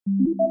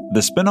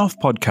The Spin-Off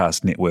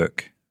Podcast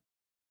Network.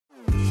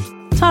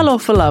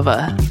 Talofa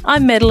lover,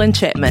 I'm Madeline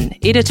Chapman,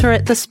 editor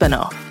at The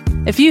Spin-Off.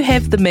 If you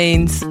have the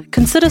means,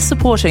 consider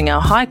supporting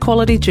our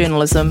high-quality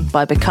journalism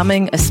by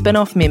becoming a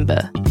Spin-Off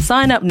member.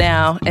 Sign up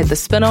now at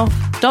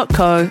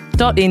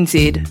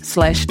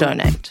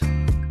thespinoff.co.nz/donate.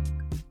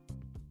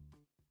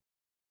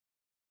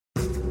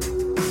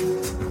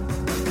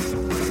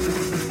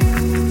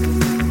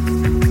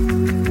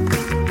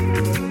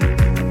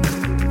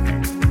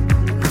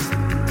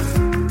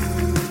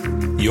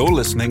 You're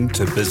listening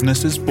to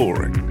Business is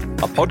Boring,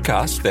 a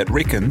podcast that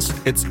reckons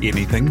it's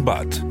anything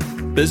but.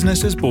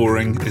 Business is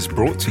Boring is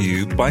brought to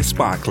you by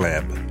Spark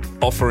Lab,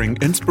 offering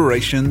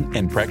inspiration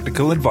and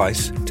practical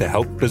advice to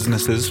help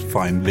businesses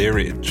find their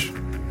edge.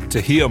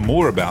 To hear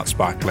more about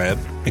Spark Lab,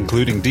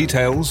 including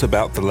details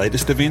about the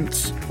latest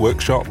events,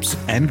 workshops,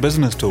 and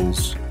business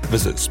tools,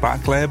 visit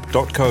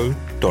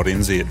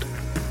sparklab.co.nz.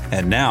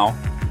 And now,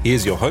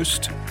 here's your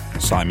host,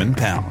 Simon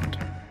Pound.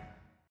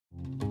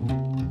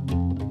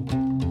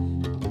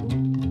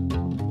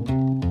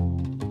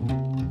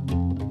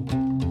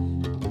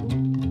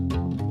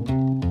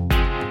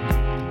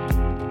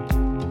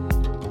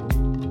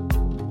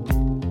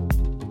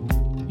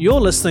 You're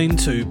listening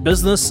to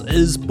Business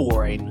is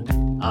Boring,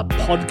 a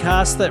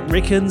podcast that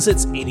reckons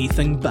it's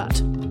anything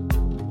but.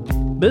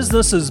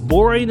 Business is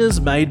Boring is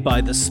made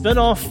by The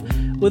Spin-Off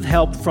with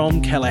help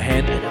from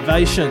Callaghan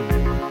Innovation.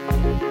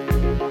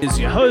 Here's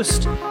your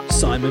host,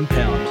 Simon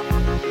Pound.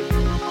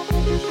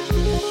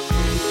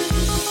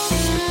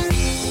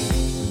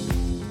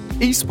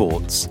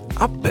 Esports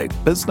are big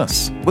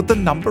business, with the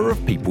number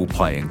of people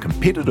playing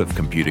competitive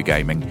computer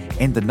gaming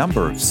and the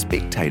number of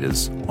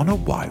spectators on a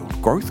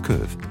wild growth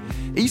curve.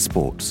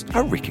 Esports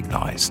are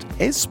recognised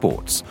as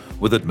sports,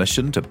 with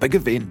admission to big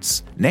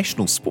events,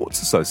 national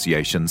sports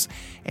associations,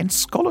 and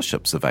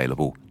scholarships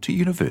available to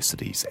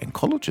universities and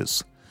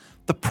colleges.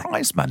 The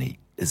prize money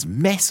is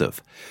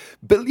massive.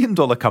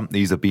 Billion-dollar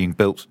companies are being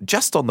built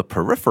just on the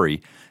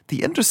periphery.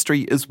 The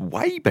industry is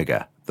way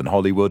bigger than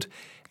Hollywood,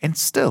 and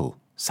still,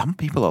 some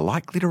people are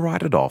likely to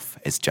write it off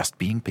as just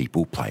being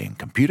people playing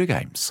computer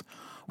games.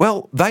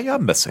 Well, they are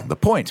missing the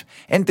point,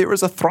 and there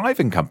is a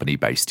thriving company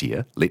based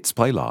here, Let's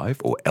Play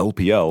Live, or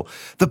LPL,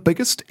 the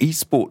biggest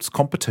esports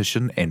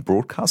competition and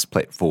broadcast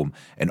platform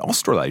in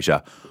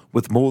Australasia,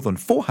 with more than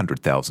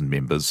 400,000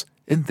 members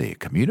in their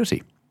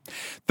community.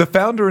 The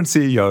founder and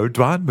CEO,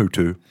 Dwan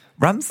Mutu,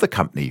 runs the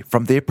company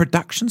from their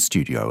production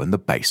studio in the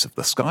base of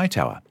the Sky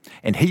Tower,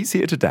 and he's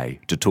here today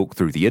to talk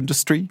through the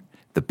industry,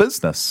 the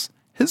business,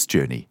 his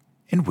journey,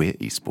 and where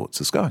esports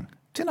is going.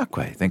 Tēnā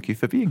koe, thank you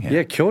for being here.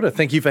 Yeah, kia ora.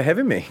 Thank you for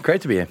having me. Great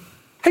to be here.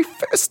 Hey,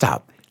 first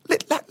up,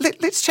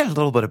 let's chat a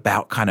little bit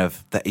about kind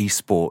of the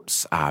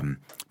esports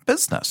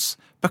business,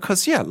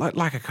 because, yeah,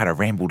 like I kind of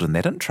rambled in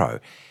that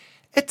intro,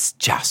 it's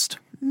just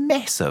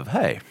massive,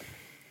 hey?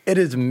 It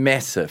is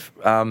massive.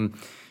 And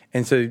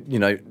so,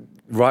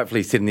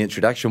 rightfully said in the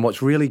introduction,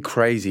 what's really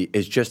crazy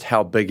is just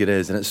how big it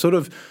is. And it's sort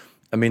of,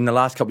 the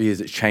last couple of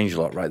years it's changed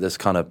a lot, right? This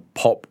kind of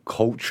pop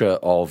culture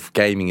of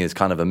gaming has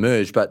kind of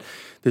emerged, but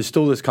there's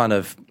still this kind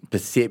of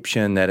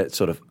perception that it's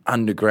sort of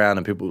underground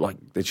and people like,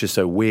 it's just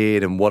so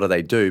weird and what do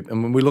they do?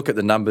 And when we look at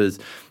the numbers,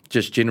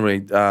 just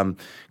generally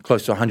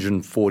close to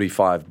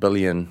 145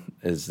 billion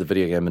is the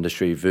video game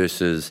industry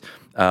versus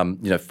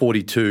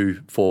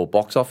 42 for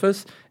box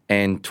office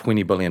and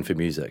 20 billion for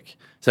music.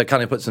 So it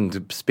kind of puts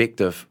into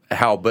perspective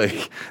how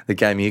big the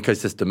gaming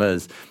ecosystem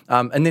is.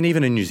 And then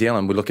even in New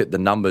Zealand, we look at the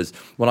numbers.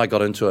 When I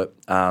got into it,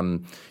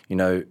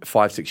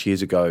 5-6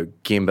 years ago,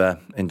 Gemba,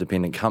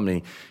 independent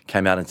company,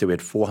 came out and said we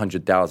had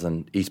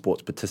 400,000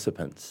 esports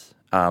participants.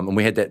 And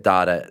we had that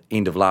data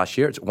end of last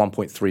year. It's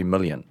 1.3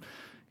 million.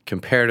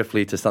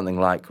 Comparatively to something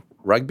like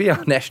rugby,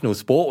 our national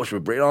sport, which we're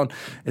bred on,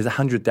 is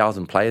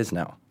 100,000 players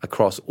now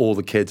across all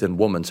the kids and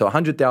women. So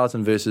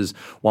 100,000 versus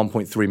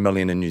 1.3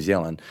 million in New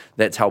Zealand.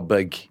 That's how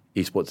big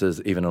esports is,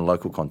 even in a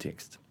local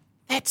context.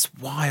 That's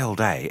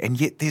wild, eh?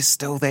 And yet there's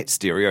still that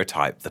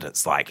stereotype that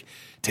it's like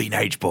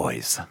teenage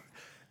boys.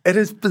 It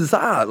is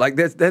bizarre. Like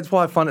that's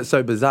why I find it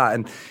so bizarre.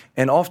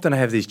 And often I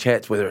have these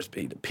chats, whether it's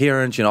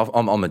parents,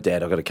 I'm a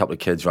dad, I've got a couple of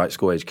kids, right,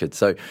 school-age kids.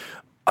 So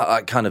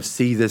I kind of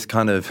see this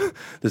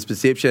this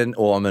perception,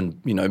 or I'm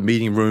in,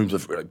 meeting rooms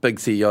with really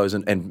big CEOs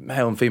and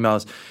male and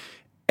females,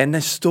 and they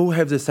still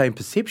have the same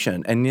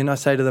perception. And then I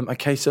say to them,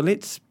 okay, so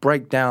let's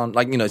break down,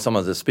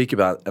 sometimes I speak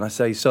about, and I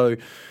say, so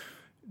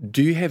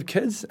do you have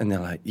kids? And they're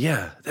like,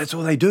 yeah, that's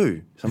all they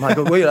do. So I'm like,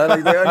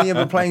 well, they're only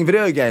ever playing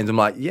video games. I'm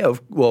like, yeah,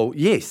 well,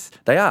 yes,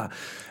 they are.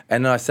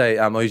 And then I say,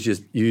 I always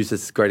just use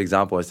this great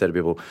example. I say to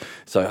people,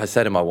 so I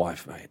say to my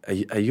wife,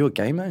 are you a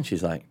gamer? And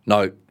she's like,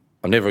 no,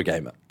 I'm never a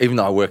gamer, even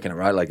though I work in it,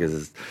 right?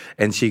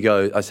 And she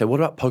goes, I say, what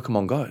about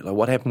Pokemon Go? Like,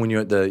 what happened when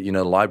you're at the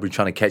library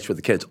trying to catch with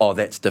the kids? Oh,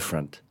 that's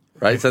different.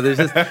 right? So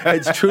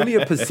it's truly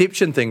a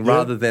perception thing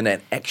rather than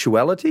an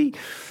actuality.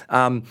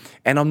 And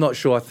I'm not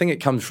sure. I think it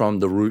comes from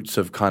the roots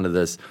of kind of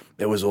this.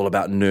 It was all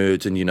about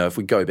nerds, and if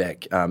we go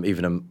back,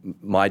 even in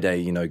my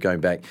day, going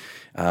back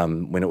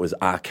when it was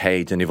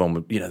arcades, and everyone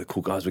would, the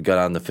cool guys would go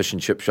down the fish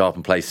and chip shop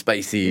and play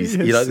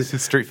Spaceys,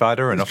 Street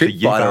Fighter and Street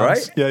Fighter,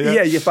 right?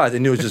 Yeah, Fighter,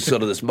 and there was just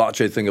sort of this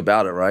macho thing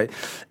about it, right?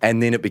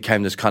 And then it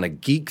became this kind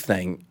of geek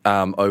thing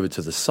over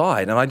to the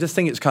side, and I just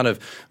think it's kind of,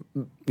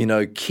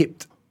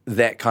 kept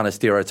that kind of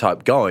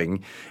stereotype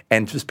going,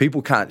 and just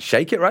people can't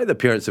shake it, right? The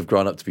parents have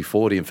grown up to be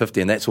 40 and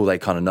 50, and that's all they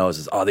kind of know is,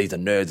 these are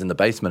nerds in the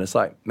basement. It's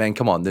like, man,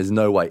 come on, there's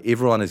no way.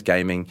 Everyone is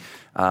gaming,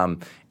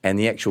 and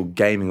the actual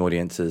gaming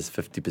audience is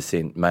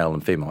 50% male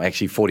and female.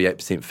 Actually,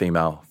 48%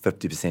 female,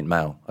 50%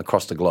 male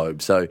across the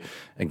globe. So,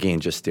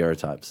 again, just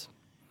stereotypes.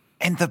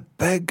 And the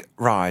big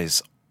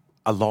rise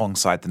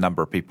alongside the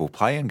number of people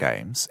playing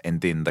games, and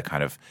then the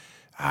kind of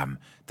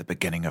the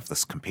beginning of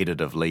this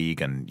competitive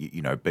league and,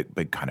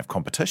 big kind of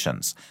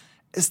competitions,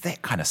 is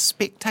that kind of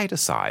spectator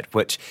side,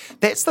 which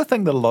that's the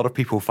thing that a lot of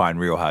people find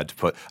real hard to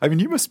put. I mean,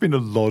 you must spend a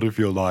lot of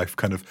your life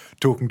kind of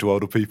talking to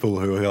older people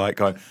who are like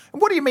going,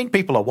 what do you mean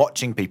people are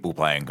watching people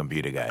playing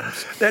computer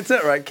games? That's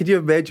it, right? Could you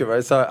imagine,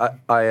 right? So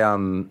I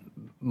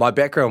my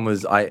background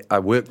was I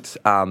worked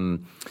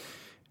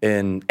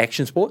in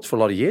action sports for a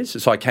lot of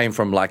years. So I came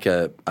from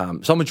so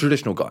I'm a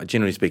traditional guy,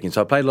 generally speaking.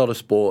 So I played a lot of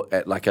sport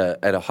at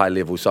a high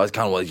level. So I was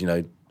kind of was,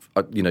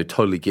 I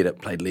totally get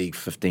it. Played league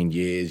 15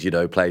 years,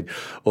 played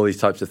all these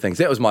types of things.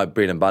 That was my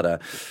bread and butter.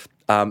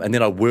 And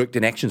then I worked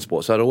in action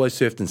sports. So I'd always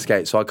surfed and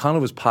skate. So I kind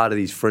of was part of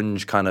these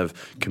fringe kind of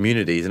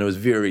communities. And it was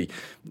very,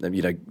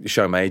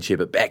 showing my age here,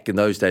 but back in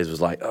those days it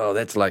was like,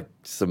 that's like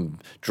some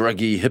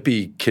druggy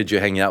hippie kid you're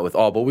hanging out with.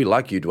 Oh, but we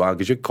like you, Dwayne,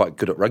 because you're quite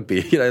good at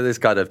rugby. This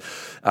kind of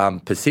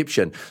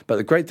perception. But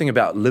the great thing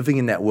about living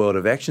in that world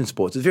of action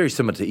sports is very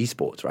similar to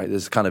esports, right?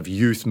 There's kind of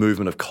youth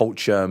movement of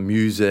culture,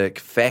 music,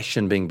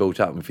 fashion being built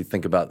up. And if you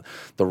think about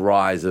the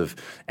rise of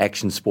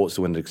action sports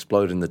when it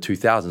exploded in the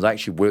 2000s, I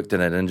actually worked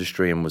in that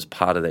industry and was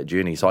part of that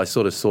journey. So I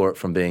sort of saw it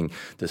from being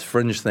this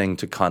fringe thing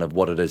to kind of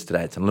what it is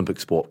today. It's an Olympic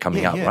sport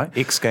coming up, right?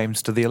 X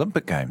Games to the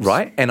Olympic Games.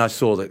 Right? And I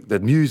saw the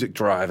music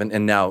drive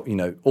and now,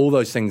 all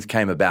those things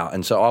came about.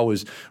 And so I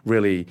was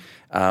really,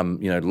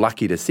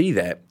 lucky to see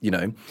that,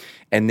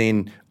 And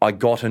then I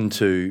got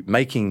into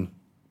making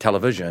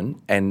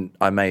television and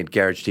I made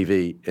Garage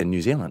TV in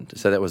New Zealand.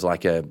 So that was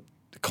like a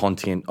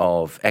content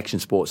of action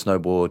sports,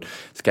 snowboard,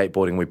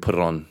 skateboarding. We put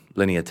it on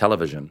linear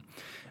television.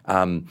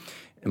 And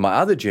my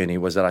other journey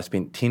was that I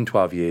spent 10,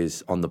 12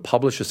 years on the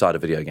publisher side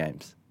of video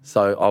games.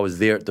 So I was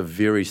there at the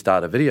very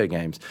start of video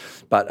games.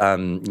 But,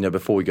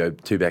 before we go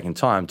too back in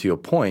time, to your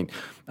point,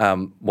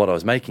 what I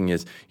was making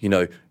is,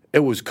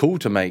 it was cool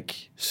to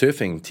make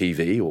surfing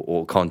TV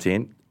or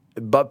content,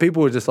 but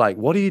people were just like,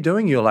 what are you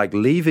doing? You're like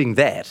leaving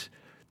that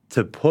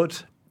to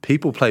put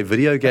people play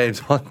video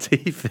games on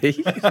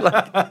TV.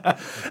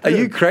 Are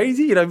you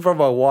crazy? From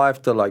my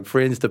wife to like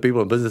friends to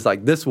people in business,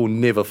 like this will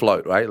never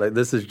float, right? Like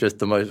this is just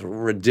the most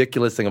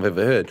ridiculous thing I've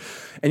ever heard.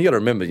 And you got to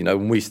remember,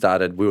 when we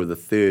started, we were the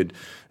third,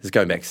 this is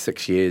going back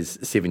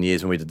 7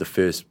 years when we did the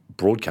first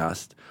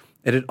broadcast.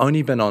 It had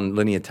only been on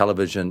linear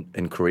television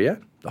in Korea,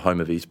 the home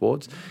of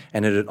esports,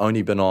 and it had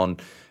only been on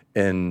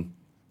in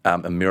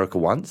America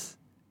once.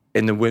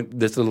 And then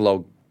this little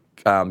old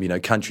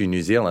country,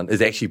 New Zealand,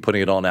 is actually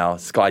putting it on our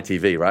Sky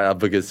TV, right? Our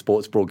biggest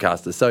sports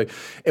broadcaster. So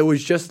it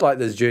was just like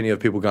this journey of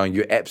people going,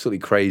 you're absolutely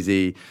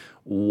crazy.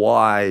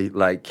 Why?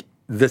 Like,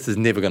 this is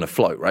never going to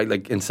float, right?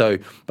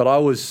 But I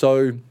was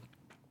so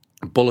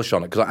bullish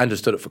on it because I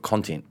understood it for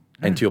content.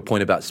 And to your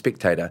point about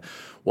spectator,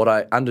 what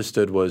I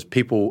understood was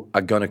people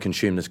are going to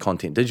consume this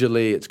content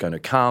digitally. It's going to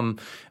come.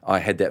 I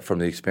had that from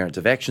the experience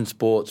of action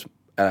sports,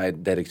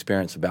 that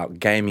experience about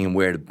gaming and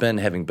where it had been,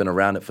 having been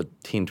around it for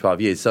 10, 12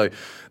 years. So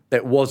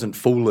that wasn't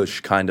foolish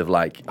kind of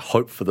like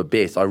hope for the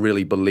best. I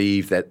really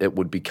believe that it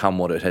would become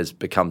what it has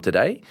become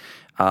today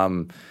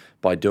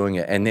by doing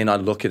it. And then I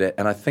look at it,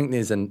 and I think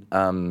there's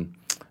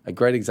a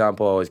great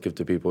example I always give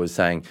to people is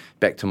saying,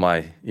 back to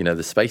my, the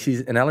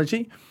Spaceys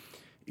analogy,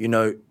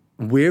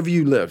 wherever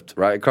you lived,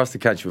 right, across the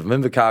country, from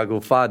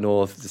Invercargill, far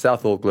north, to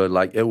South Auckland,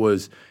 like it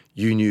was,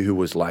 you knew who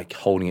was like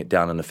holding it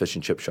down in a fish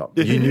and chip shop.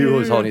 You knew who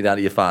was holding it down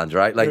at your farms,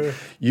 right? Like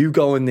you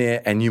go in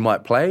there and you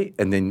might play,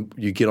 and then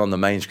you get on the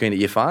main screen at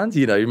your farms.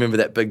 You remember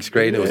that big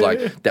screen? It was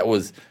like, there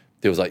was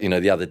like,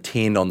 the other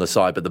 10 on the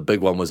side, but the big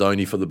one was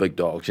only for the big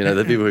dogs,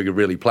 the people who could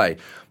really play.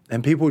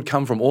 And people would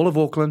come from all of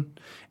Auckland,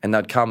 and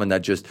they'd come and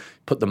they'd just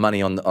put the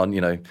money on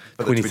 20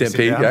 cent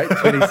piece, right?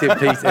 20 cent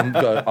piece, and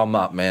go, I'm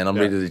up, man, I'm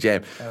ready to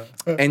jam.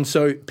 And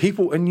so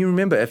people, and you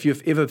remember, if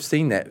you've ever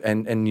seen that,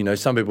 and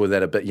some people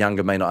that are a bit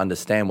younger may not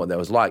understand what that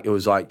was like. It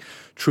was like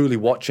truly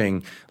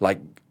watching like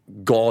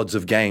gods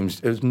of games.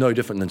 It was no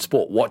different than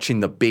sport, watching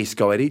the best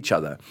go at each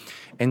other.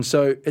 And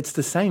so it's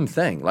the same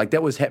thing. Like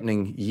that was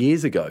happening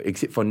years ago,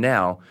 except for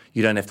now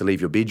you don't have to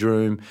leave your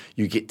bedroom.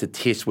 You get to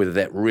test whether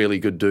that really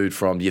good dude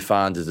from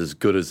Yafans is as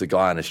good as the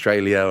guy in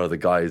Australia or the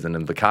guy who's in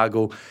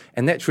Invercargill.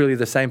 And that's really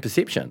the same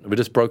perception. We're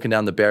just broken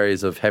down the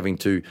barriers of having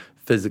to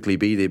physically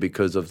be there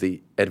because of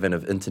the advent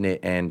of internet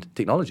and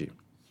technology.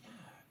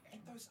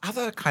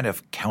 Other kind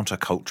of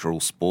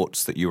countercultural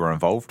sports that you were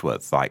involved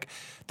with, like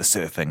the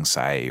surfing,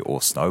 say, or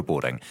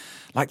snowboarding,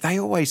 like they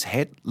always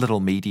had little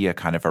media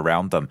kind of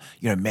around them,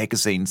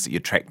 magazines that you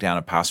track down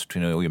and pass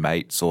between all your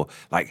mates, or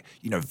like,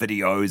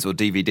 videos or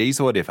DVDs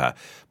or whatever.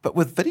 But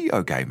with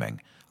video gaming,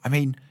 I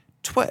mean,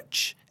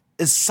 Twitch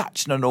is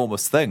such an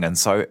enormous thing. And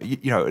so,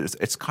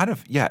 it's kind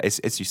of,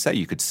 as you say,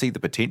 you could see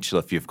the potential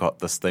if you've got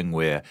this thing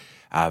where,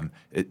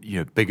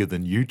 bigger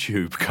than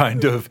YouTube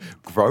kind of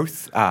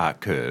growth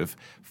curve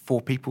for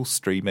people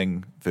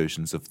streaming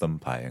versions of them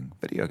playing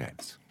video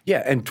games.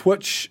 Yeah, and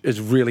Twitch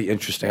is really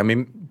interesting. I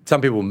mean,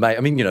 some people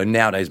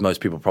nowadays most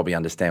people probably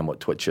understand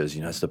what Twitch is.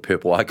 It's the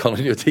purple icon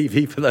on your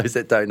TV for those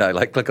that don't know.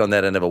 Like, click on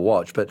that and never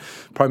watch. But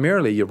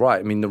primarily, you're right.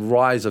 I mean, the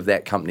rise of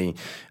that company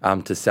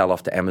to sell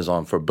off to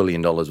Amazon for $1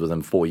 billion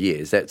within 4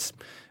 years, that's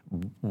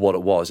what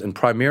it was. And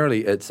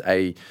primarily, it's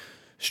a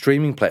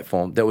streaming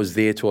platform that was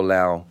there to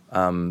allow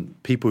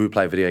people who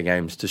play video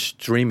games to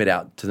stream it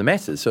out to the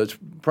masses. So it's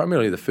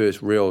primarily the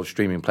first real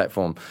streaming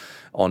platform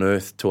on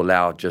earth to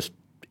allow just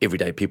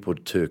everyday people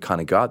to kind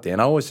of go out there.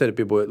 And I always say to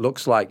people, it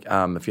looks like,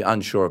 if you're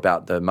unsure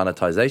about the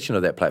monetization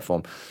of that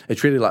platform,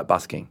 it's really like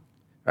busking,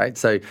 right?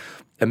 So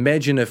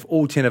imagine if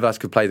all 10 of us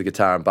could play the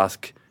guitar and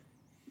busk.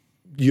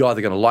 You're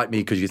either going to like me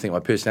because you think my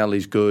personality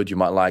is good. You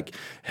might like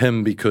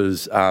him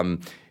because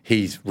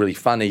he's really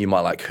funny. You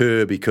might like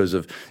her because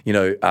of,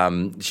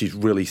 she's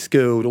really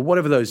skilled, or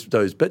whatever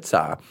those bits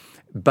are.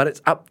 But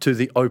it's up to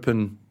the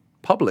open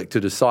public to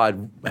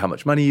decide how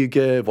much money you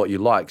give, what you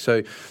like.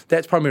 So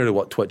that's primarily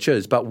what Twitch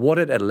is. But what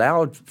it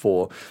allowed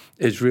for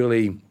is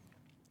really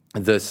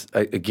this,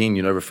 again,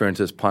 referring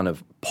to this kind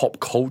of pop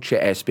culture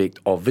aspect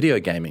of video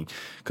gaming.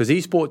 Because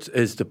esports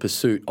is the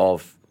pursuit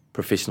of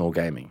professional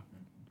gaming.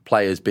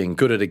 Players being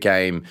good at a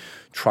game,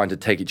 trying to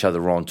take each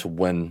other on to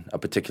win a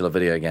particular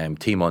video game,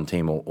 team on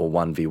team or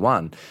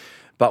 1v1.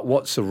 But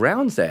what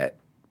surrounds that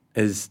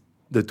is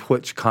the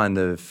Twitch kind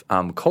of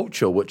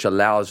culture, which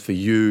allows for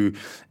you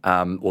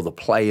or the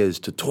players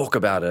to talk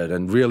about it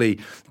and really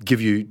give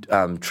you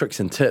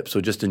tricks and tips,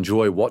 or just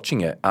enjoy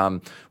watching it,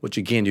 which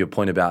again, to your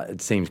point about it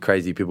seems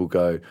crazy. People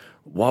go,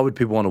 why would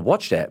people want to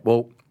watch that?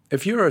 Well,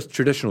 if you're a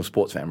traditional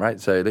sports fan,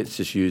 right? So let's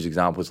just use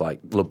examples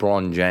like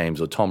LeBron James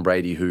or Tom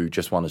Brady, who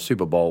just won a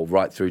Super Bowl,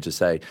 right through to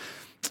say,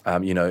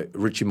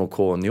 Richie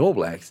McCaw and the All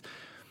Blacks.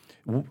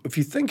 If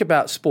you think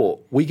about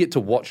sport, we get to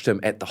watch them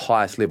at the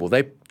highest level.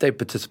 They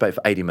participate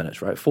for 80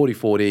 minutes, right?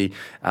 40-40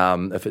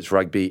 if it's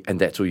rugby,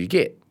 and that's all you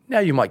get. Now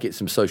you might get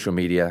some social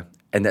media,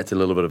 and that's a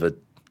little bit of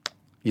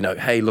a,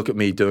 hey, look at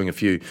me doing a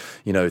few,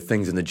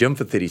 things in the gym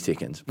for 30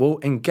 seconds. Well,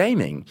 in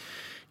gaming,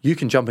 you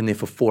can jump in there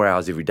for 4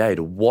 hours every day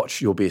to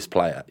watch your best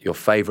player, your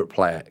favorite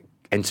player.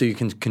 And so you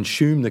can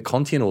consume the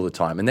content all the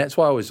time. And that's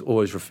why I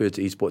always refer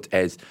to esports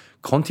as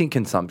content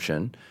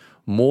consumption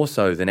more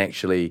so than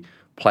actually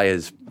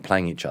players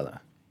playing each other.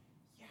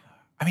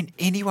 I mean,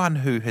 anyone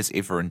who has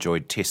ever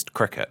enjoyed Test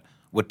cricket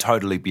would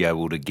totally be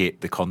able to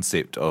get the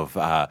concept of,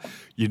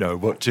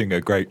 watching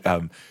a great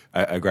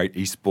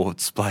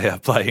esports player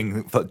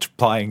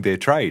playing their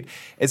trade.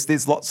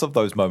 There's lots of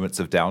those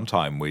moments of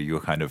downtime where you're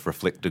kind of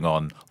reflecting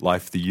on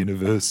life, the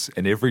universe,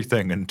 and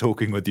everything, and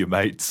talking with your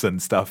mates and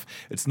stuff.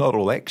 It's not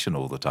all action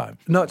all the time.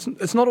 No,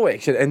 it's not all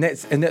action, and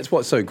that's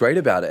what's so great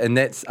about it. And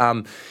that's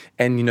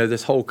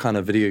this whole kind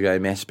of video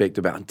game aspect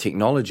about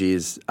technology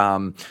is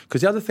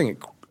because the other thing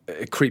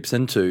it creeps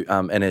into,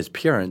 and as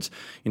parents,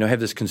 have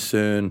this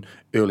concern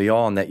early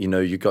on that,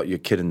 you got your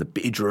kid in the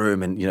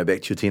bedroom and,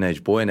 back to your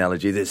teenage boy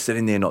analogy, they're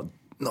sitting there not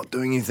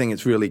doing anything.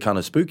 It's really kind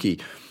of spooky.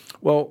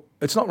 Well,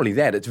 it's not really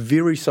that. It's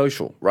very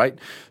social, right?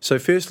 So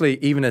firstly,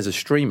 even as a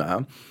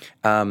streamer,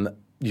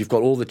 you've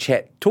got all the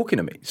chat talking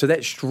to me. So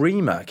that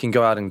streamer can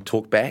go out and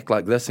talk back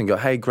like this and go,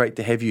 hey, great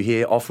to have you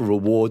here, offer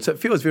rewards. So it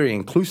feels very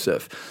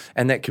inclusive.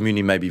 And that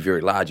community may be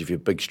very large if you're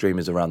big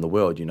streamers around the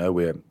world,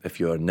 where if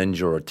you're a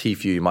Ninja or a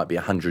Tfue, you might be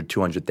 100,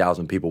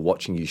 200,000 people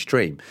watching you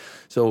stream.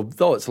 So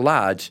although it's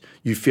large,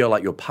 you feel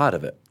like you're part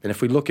of it. And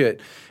if we look at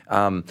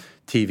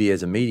TV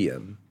as a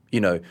medium,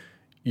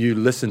 you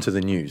listen to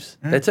the news.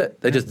 That's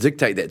it. They just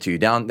dictate that to you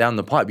down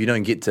the pipe. You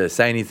don't get to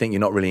say anything.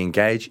 You're not really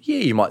engaged. Yeah,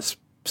 you might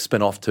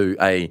spin off to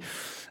a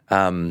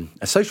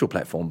social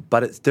platform,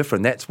 but it's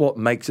different. That's what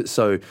makes it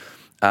so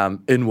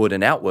inward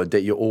and outward,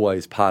 that you're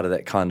always part of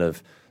that kind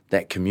of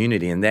that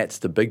community, and that's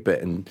the big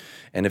bit. And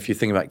if you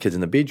think about kids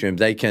in the bedroom,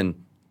 they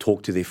can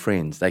talk to their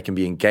friends. They can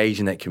be engaged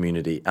in that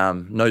community.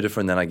 No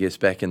different than, I guess,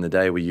 back in the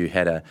day where you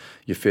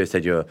first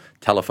had your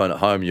telephone at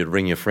home, you'd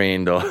ring your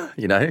friend or,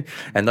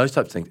 and those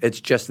types of things.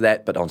 It's just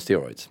that, but on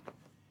steroids.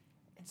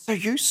 So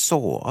you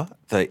saw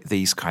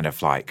these kind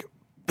of like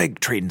big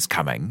trends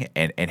coming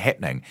and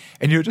happening.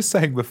 And you were just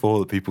saying before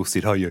that people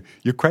said, oh,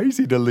 you're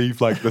crazy to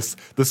leave like this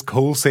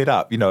cool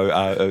setup,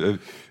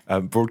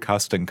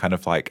 broadcasting kind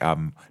of like,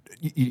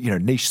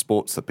 niche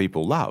sports that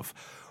people love.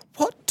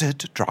 What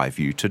did drive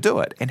you to do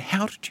it? And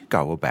how did you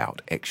go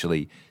about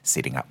actually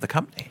setting up the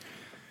company?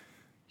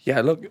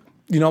 Yeah, look,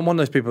 I'm one of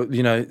those people,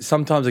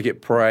 sometimes I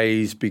get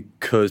praise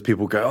because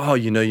people go, oh,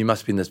 you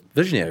must be in this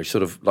visionary,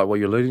 sort of like what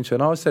you're alluding to.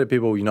 And I always say to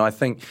people, I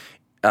think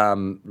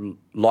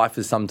life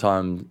is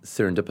sometimes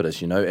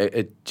serendipitous,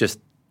 it just,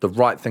 the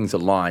right things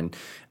align,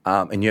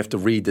 and you have to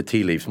read the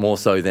tea leaves more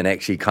so than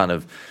actually kind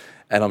of,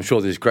 and I'm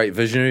sure there's great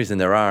visionaries,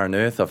 and there are on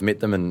earth. I've met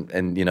them,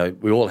 and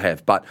we all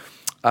have. But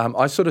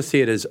I sort of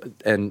see it as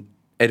an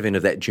advent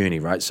of that journey,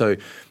 right? So,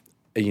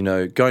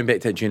 going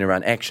back to that journey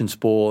around action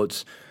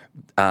sports,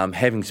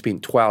 having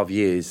spent 12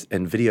 years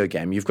in video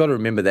game, you've got to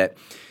remember that,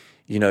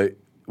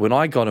 when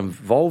I got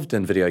involved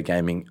in video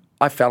gaming,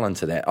 I fell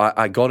into that.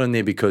 I got in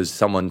there because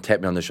someone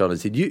tapped me on the shoulder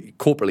and said, "You,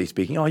 corporately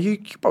speaking, you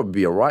could probably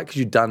be all right because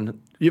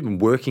you've been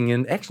working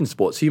in action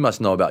sports, so you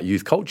must know about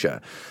youth culture."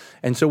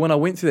 And so when I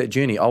went through that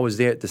journey, I was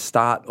there at the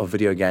start of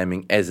video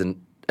gaming as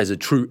a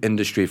true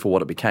industry for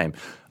what it became.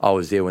 I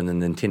was there when the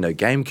Nintendo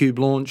GameCube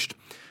launched.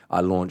 I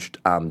launched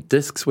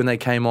discs when they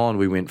came on.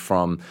 We went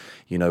from,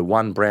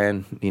 one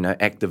brand,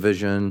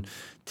 Activision,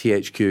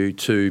 THQ,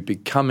 to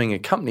becoming a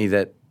company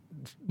that,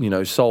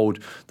 sold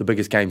the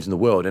biggest games in the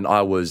world. And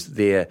I was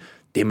there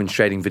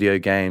demonstrating video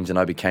games, and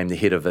I became the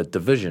head of a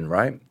division,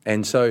 right?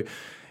 And so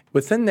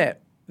within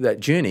that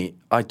journey,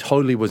 I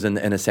totally was in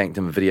the inner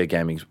sanctum of video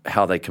gaming,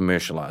 how they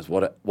commercialize,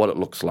 what it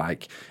looks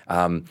like,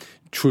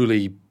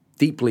 truly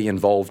deeply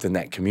involved in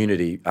that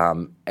community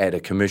at a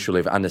commercial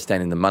level,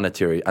 understanding the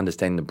monetary,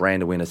 understanding the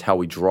brand awareness, how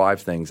we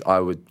drive things. I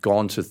would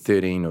gone to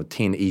 13 or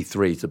 10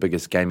 E3s, the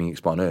biggest gaming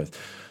expo on earth.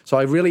 So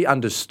I really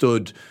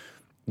understood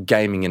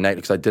gaming innately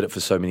because I did it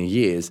for so many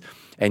years.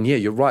 And yeah,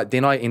 you're right.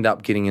 Then I end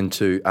up getting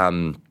into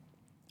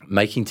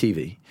making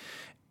TV,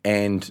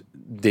 and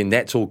then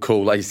that's all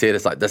cool. Like you said,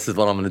 it's like, this is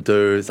what I'm going to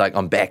do. It's like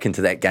I'm back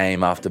into that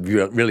game after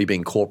really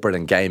being corporate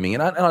and gaming.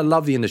 And I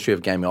love the industry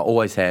of gaming. I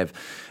always have,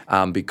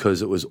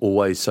 because it was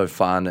always so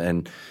fun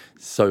and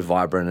so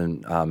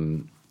vibrant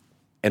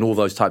and all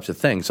those types of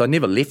things. So it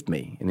never left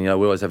me. And, we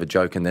always have a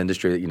joke in the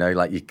industry that,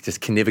 like you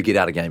just can never get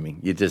out of gaming.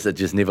 It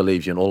just never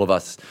leaves you. And all of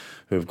us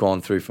who have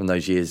gone through from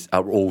those years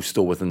are all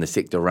still within the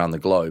sector around the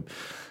globe.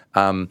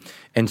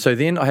 And so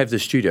then I have the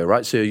studio,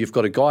 right? So you've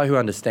got a guy who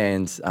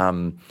understands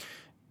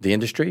the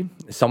industry,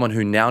 someone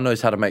who now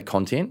knows how to make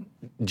content,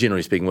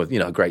 generally speaking, with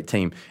a great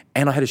team,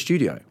 and I had a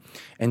studio.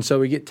 And so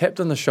we get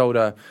tapped on the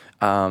shoulder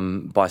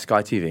by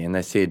Sky TV, and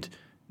they said,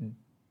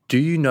 do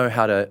you know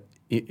how to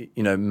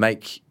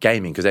make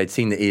gaming? Because they'd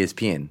seen the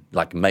ESPN,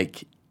 like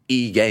make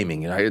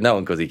e-gaming. No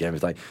one calls e-gaming.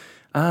 It's like,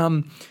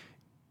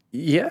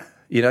 yeah.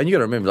 And you got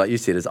to remember, like you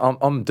said, is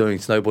I'm doing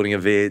snowboarding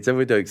events and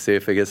we're doing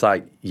surfing. It's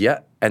like, yeah.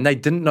 And they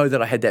didn't know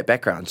that I had that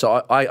background.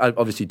 So I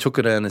obviously took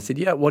it in and said,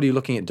 yeah, what are you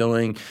looking at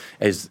doing?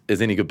 As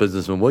any good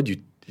businessman would, you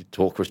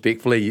talk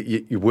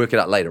respectfully, you work it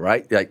out later,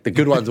 right? Like the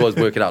good ones always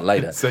work it out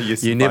later. So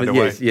yes, you never,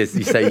 yes, you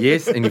say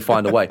yes and you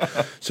find a way.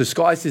 So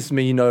Sky says to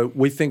me,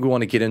 we think we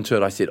want to get into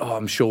it. I said,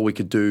 I'm sure we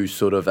could do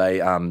sort of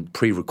a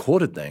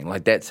pre-recorded thing.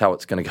 Like that's how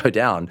it's going to go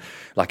down.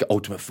 Like an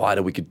Ultimate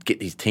Fighter, we could get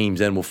these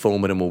teams in, we'll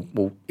film it and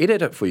we'll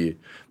edit it for you.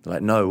 They're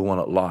like, no, we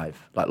want it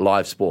live, like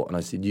live sport. And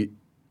I said,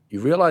 you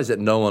realize that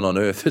no one on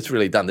earth has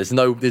really done this.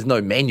 There's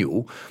no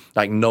manual.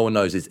 Like no one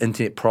knows. There's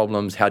internet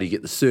problems. How do you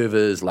get the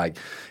servers? Like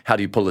how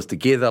do you pull this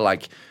together?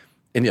 Like,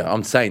 and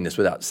I'm saying this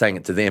without saying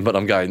it to them, but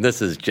I'm going,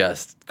 this is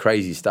just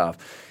crazy stuff.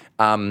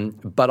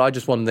 But I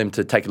just wanted them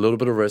to take a little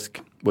bit of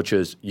risk, which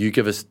is you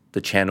give us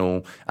the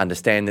channel,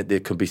 understand that there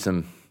could be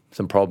some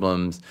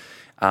problems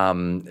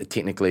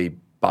technically,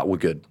 but we're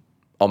good.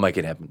 I'll make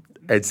it happen.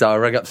 And so I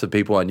rang up some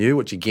people I knew,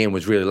 which again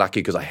was really lucky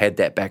because I had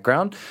that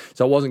background.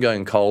 So I wasn't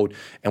going cold,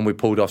 and we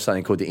pulled off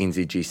something called the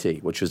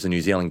NZGC, which was the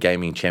New Zealand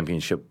Gaming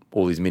Championship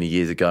all these many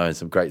years ago, and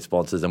some great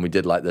sponsors. And we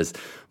did like this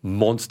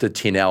monster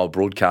 10-hour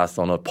broadcast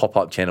on a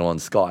pop-up channel on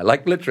Sky,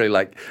 like literally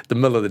like the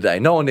middle of the day.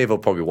 No one ever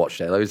probably watched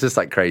that. It was just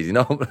like crazy.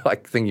 No one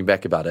like thinking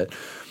back about it.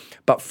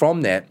 But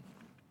from that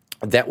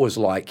was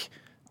like,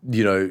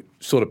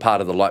 sort of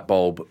part of the light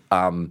bulb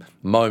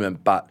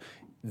moment, but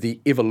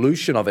the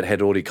evolution of it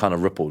had already kind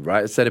of rippled,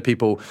 right? Say to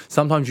people,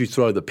 sometimes you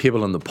throw the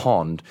pebble in the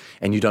pond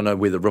and you don't know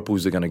where the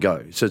ripples are going to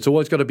go. So it's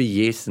always got to be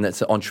yes, and that's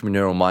the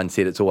entrepreneurial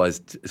mindset. It's always,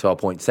 so our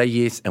point, say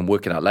yes and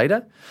work it out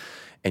later.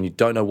 And you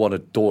don't know what a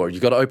door,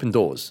 you've got to open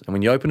doors. And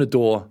when you open a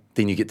door,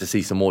 then you get to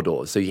see some more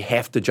doors. So you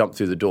have to jump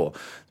through the door.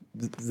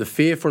 The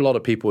fear for a lot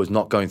of people is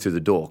not going through the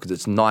door because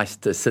it's nice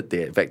to sit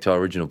there. Back to our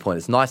original point,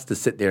 it's nice to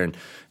sit there and,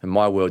 in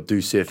my world, do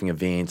surfing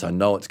events. I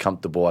know it's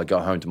comfortable. I go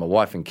home to my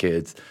wife and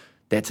kids.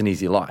 That's an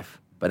easy life.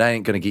 But that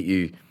ain't going to get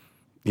you,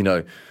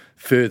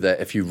 further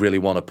if you really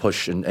want to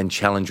push and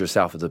challenge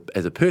yourself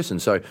as a person.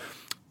 So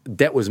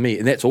that was me,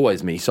 and that's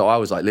always me. So I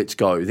was like, let's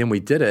go. Then we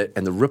did it,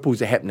 and the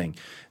ripples are happening.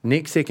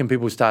 Next second,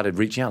 people started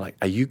reaching out like,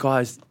 are you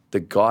guys the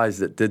guys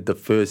that did the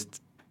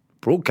first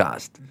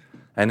broadcast?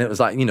 And it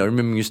was like,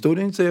 remember you still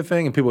doing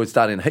surfing? And people were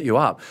starting to hit you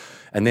up.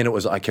 And then it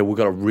was like, okay, we've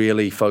got to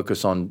really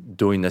focus on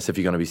doing this if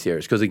you're going to be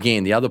serious. Because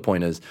again, the other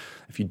point is,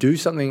 if you do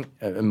something,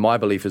 and my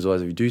belief is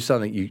always, if you do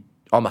something,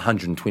 I'm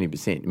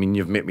 120%. I mean,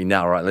 you've met me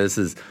now, right?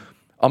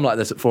 I'm like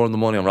this at 4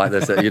 a.m. I'm like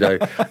this at,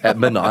 at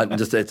midnight.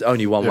 It's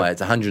only one way.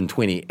 It's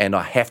 120. And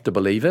I have to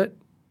believe it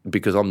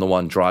because I'm the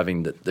one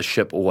driving the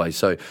ship always.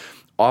 So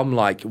I'm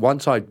like,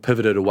 once I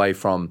pivoted away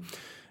from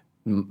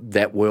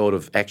that world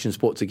of action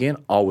sports again,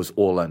 I was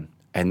all in.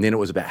 And then it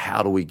was about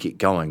how do we get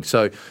going.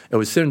 So it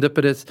was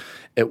serendipitous.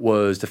 It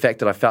was the fact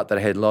that I felt that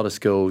I had a lot of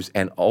skills,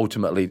 and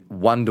ultimately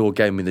one door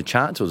gave me the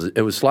chance.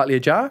 It was slightly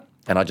ajar,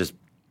 and I just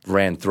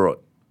ran through it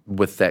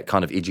with that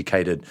kind of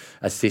educated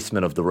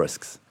assessment of the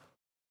risks.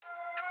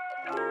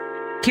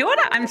 Kia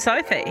ora, I'm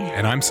Sophie.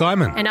 And I'm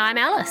Simon. And I'm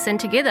Alice, and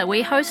together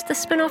we host the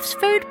Spin-Off's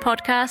food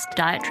podcast,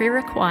 Dietary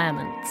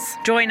Requirements.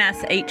 Join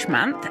us each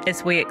month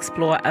as we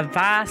explore a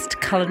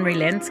vast culinary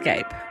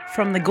landscape,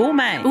 from the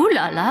gourmet Ooh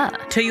la la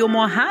to your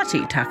more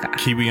hearty taka.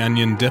 Kiwi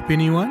onion dip,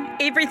 anyone?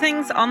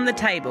 Everything's on the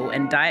table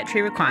in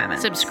Dietary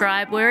Requirements.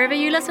 Subscribe wherever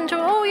you listen to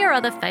all your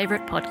other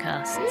favourite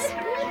podcasts.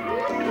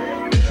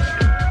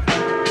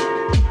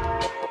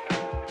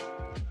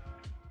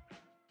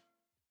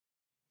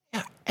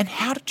 And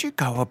how did you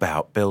go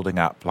about building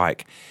up,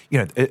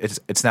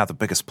 it's now the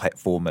biggest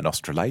platform in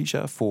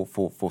Australasia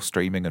for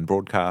streaming and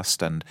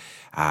broadcast, and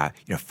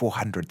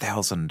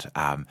 400,000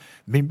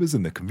 members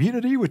in the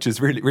community, which is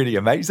really, really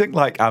amazing.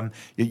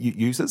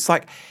 Users,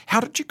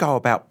 how did you go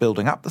about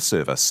building up the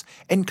service,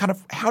 and kind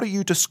of how do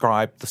you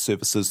describe the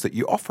services that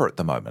you offer at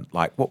the moment?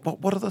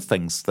 What are the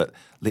things that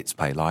Let's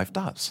Play Live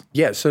does?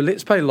 Yeah, so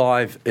Let's Play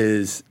Live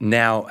is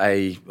now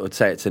let's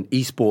say it's an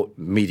esport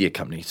media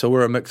company. So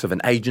we're a mix of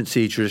an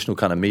agency, traditional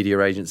kind of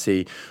media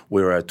agency.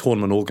 We're a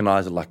tournament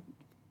organizer, like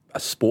a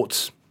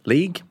sports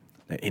league,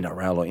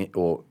 NRL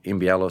or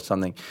NBL or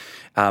something.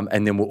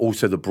 And then we're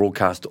also the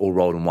broadcaster all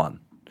rolled in one.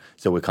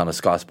 So we're kind of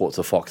Sky Sports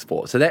or Fox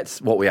Sports. So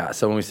that's what we are.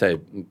 So when we say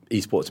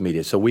esports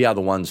media, so we are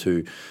the ones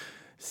who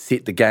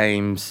set the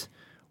games.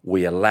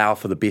 We allow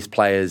for the best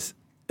players,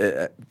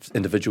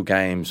 individual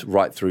games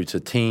right through to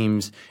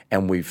teams,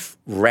 and we've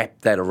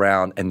wrapped that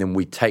around, and then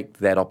we take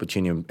that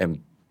opportunity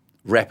and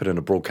wrap it in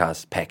a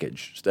broadcast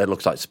package that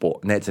looks like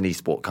sport, and that's an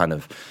esport kind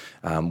of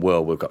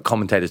world. We've got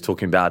commentators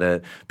talking about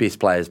it, best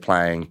players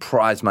playing,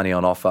 prize money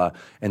on offer,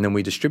 and then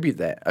we distribute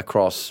that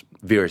across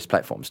various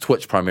platforms.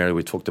 Twitch primarily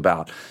we talked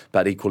about,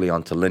 but equally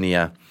onto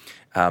linear.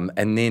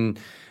 And then,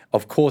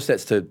 of course,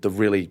 that's the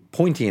really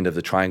pointy end of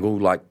the triangle.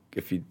 Like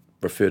if you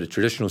refer to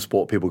traditional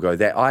sport, people go,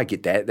 "That I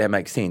get that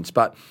makes sense."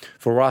 But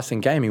for us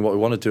in gaming, what we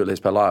want to do at Let's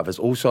Play Live is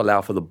also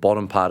allow for the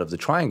bottom part of the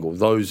triangle,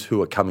 those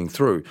who are coming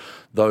through,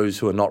 those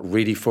who are not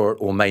ready for it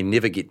or may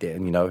never get there.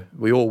 And,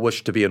 we all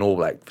wish to be an All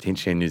Black,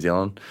 potentially in New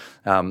Zealand.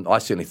 I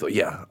certainly thought,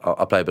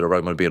 I'll play a bit of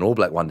rugby and be an All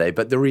Black one day.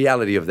 But the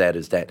reality of that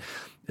is that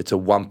it's a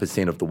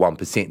 1% of the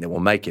 1% that will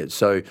make it.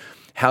 So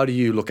how do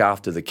you look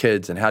after the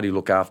kids, and how do you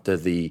look after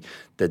the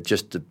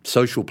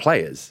social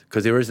players?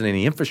 Because there isn't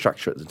any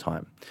infrastructure at the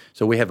time.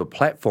 So we have a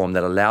platform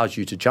that allows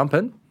you to jump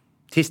in,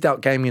 test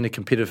out gaming in a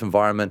competitive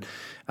environment,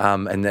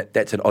 and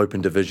that's an open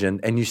division,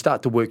 and you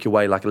start to work your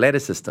way like a ladder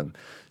system.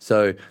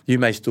 So you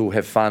may still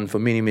have fun for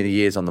many, many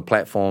years on the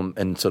platform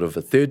in sort of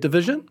a third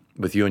division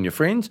with you and your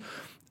friends,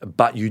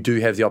 but you do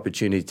have the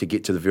opportunity to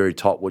get to the very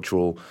top, which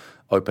will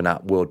open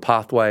up world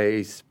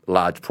pathways,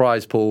 large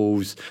prize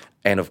pools,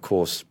 and of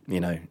course,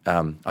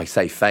 I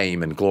say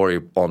fame and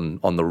glory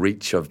on the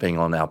reach of being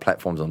on our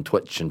platforms on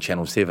Twitch and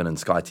Channel 7 and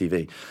Sky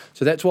TV.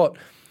 So that's what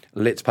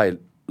Let's Play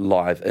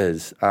Live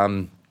is.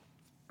 And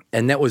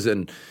that was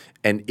an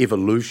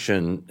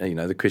evolution.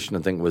 The question I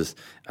think was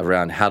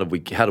around how do we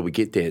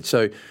get there?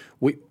 So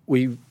we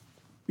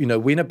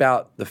went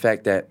about the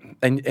fact that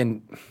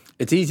and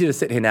it's easier to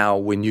sit here now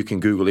when you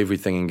can Google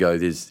everything and go,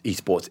 there's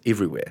esports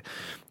everywhere.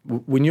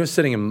 When you're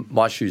sitting in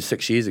my shoes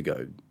 6 years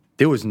ago,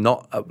 there was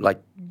not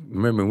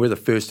remember, we're the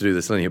first to do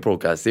this linear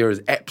broadcast. There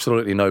is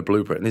absolutely no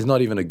blueprint. There's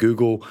not even a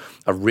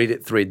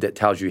Reddit thread that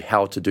tells you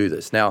how to do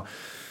this. Now,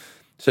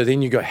 so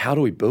then you go, how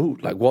do we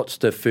build? What's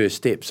the first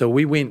step? So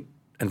we went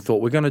and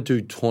thought, we're going to do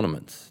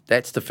tournaments.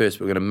 That's the first.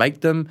 We're going to make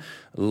them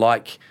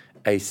like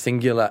a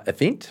singular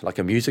event, like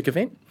a music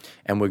event,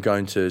 and we're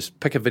going to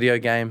pick a video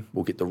game.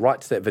 We'll get the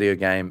rights to that video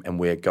game, and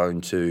we're going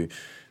to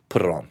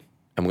put it on.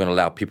 And we're going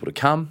to allow people to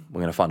come.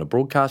 We're going to find a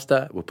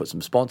broadcaster. We'll put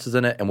some sponsors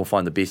in it, and we'll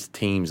find the best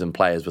teams and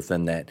players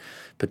within that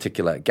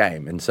particular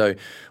game. And so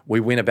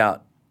we went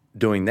about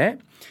doing that.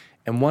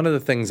 And one of the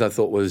things I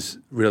thought has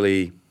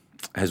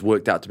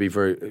worked out to be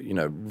very,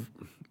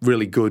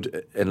 really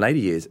good in later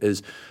years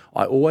is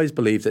I always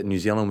believed that New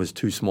Zealand was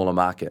too small a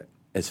market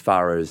as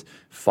far as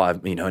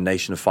a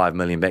nation of 5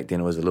 million. Back then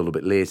it was a little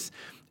bit less.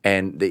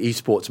 And the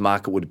esports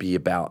market would be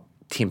about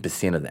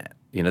 10% of that.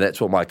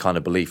 That's what my kind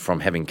of belief from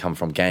having come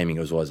from gaming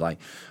was always like,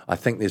 I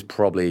think there's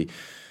probably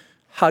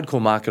hardcore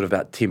market of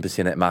about 10%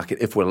 of that market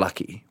if we're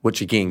lucky,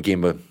 which again,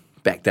 we'll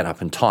back that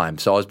up in time.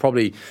 So I was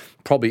probably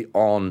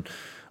on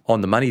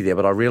the money there,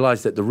 but I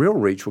realized that the real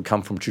reach would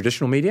come from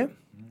traditional media,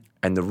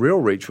 and the real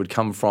reach would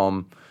come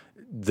from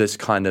this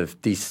kind of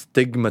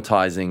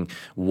destigmatizing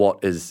what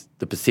is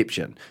the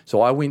perception.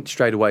 So I went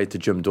straight away to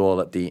Jim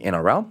Doyle at the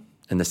NRL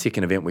in the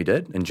second event we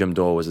did, and Jim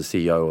Doyle was the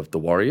CEO of the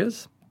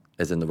Warriors,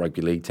 as in the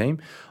rugby league team.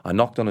 I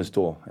knocked on his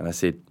door and I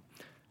said,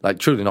 like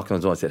truly knocked on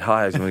his door, I said,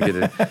 hi, I was going to get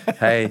it.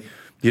 Hey,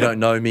 you don't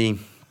know me,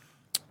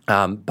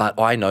 but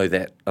I know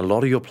that a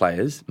lot of your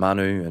players,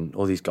 Manu and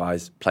all these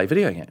guys, play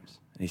video games.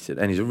 He said,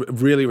 and he's a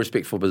really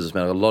respectful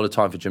businessman. A lot of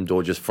time for Jim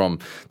Doyle just from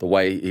the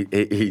way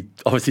he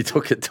obviously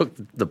took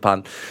the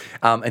punt.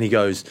 And he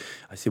goes,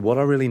 I said, what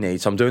I really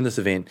need, so I'm doing this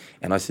event,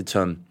 and I said to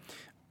him,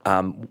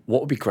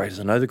 what would be great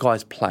is I know the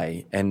guys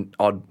play, and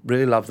I'd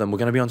really love them. We're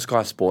going to be on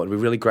Sky Sport. It'd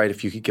be really great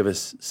if you could give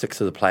us 6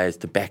 of the players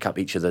to back up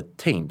each of the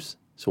teams.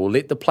 So we'll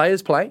let the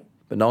players play,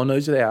 but no one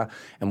knows who they are,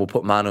 and we'll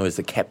put Manu as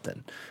the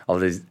captain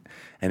of these.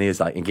 And he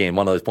was like, again,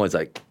 one of those points,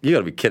 like, you got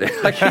to be kidding.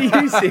 Like, are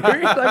you serious?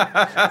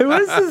 Like, who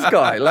is this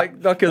guy? Like,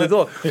 knocking the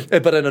door.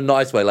 But in a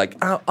nice way, like,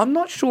 I'm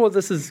not sure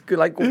this is good.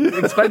 Like,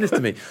 explain this to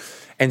me.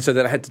 And so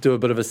then I had to do a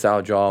bit of a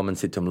sales job and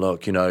said to him,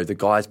 look, you know, the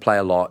guys play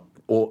a lot.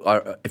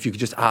 Or if you could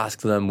just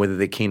ask them whether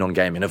they're keen on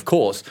gaming. And of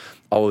course,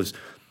 I was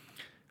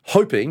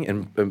hoping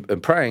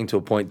and praying to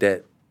a point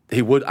that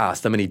he would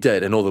ask them, and he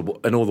did. And all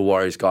the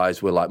Warriors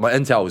guys were like, my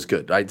intel was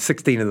good, right?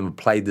 16 of them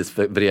played this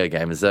video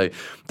game, and so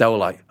they were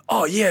like,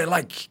 oh yeah,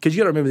 like, because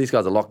you got to remember these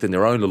guys are locked in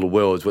their own little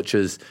worlds, which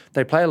is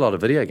they play a lot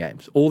of video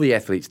games. All the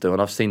athletes do,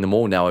 and I've seen them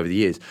all now over the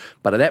years.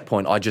 But at that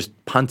point, I just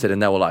punted,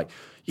 and they were like,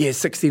 yeah,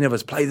 16 of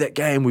us play that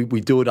game. We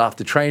do it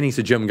after training.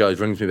 So Jim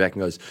rings me back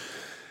and goes,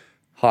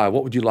 hi,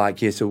 what would you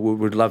like? Yeah, so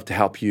we'd love to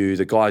help you.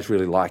 The guys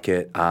really like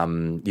it.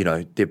 You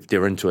know,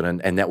 they're into it,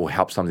 and that will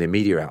help some of their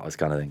media outlets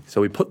kind of thing.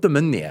 So we put them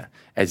in there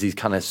as these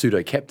kind of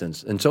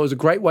pseudo-captains. And so it was a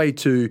great way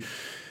to,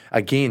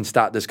 again,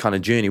 start this kind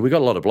of journey. We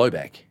got a lot of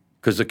blowback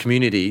because the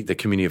community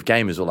of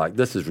gamers were like,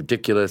 this is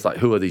ridiculous. Like,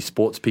 who are these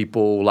sports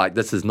people? Like,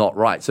 this is not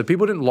right. So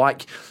people didn't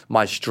like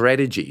my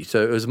strategy.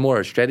 So it was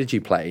more a strategy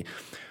play.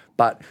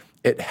 But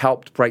it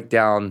helped break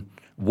down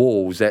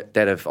walls that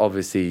have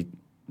obviously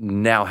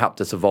now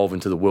helped us evolve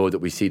into the world that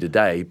we see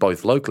today,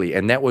 both locally.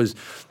 And that was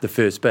the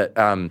first bit.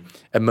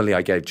 Admittedly,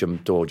 I gave Jim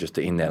Doyle, just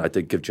to end that, I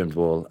did give Jim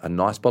Doyle a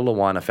nice bottle of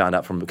wine I found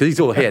out from, because he's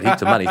all had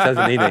heaps of money, so he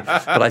doesn't need any.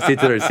 But I said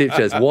to the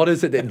receptionist, what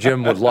is it that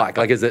Jim would like?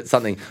 Like, is it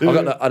something,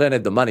 I don't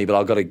have the money, but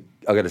I've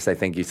got to say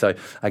thank you. So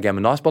I gave him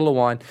a nice bottle of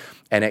wine,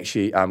 and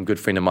actually a good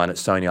friend of mine at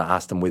Sony, I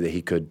asked him whether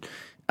he could,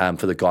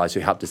 for the guys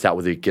who helped us out,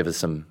 whether he'd give us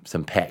some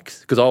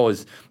packs.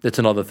 Because that's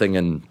another thing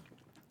in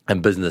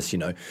business, you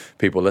know,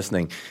 people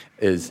listening,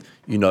 is,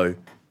 you know,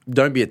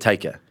 don't be a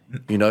taker,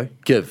 you know,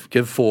 give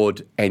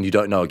forward, and you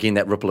don't know, again,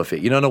 that ripple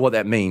effect. You don't know what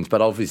that means,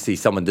 but obviously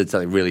someone did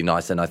something really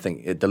nice, and I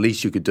think the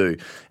least you could do,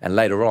 and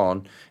later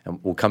on,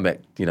 and we'll come back,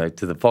 you know,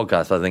 to the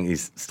podcast, I think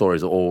these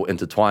stories are all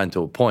intertwined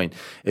to a point,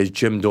 is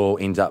Jim Doyle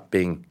ends up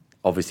being,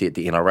 obviously, at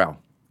the NRL,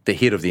 the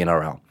head of the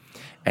NRL.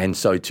 And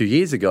so 2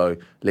 years ago,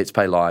 Let's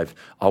Play Live,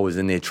 I was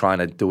in there trying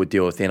to do a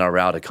deal with the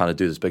NRL to kind of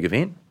do this big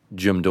event.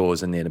 Jim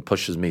Doyle's in there and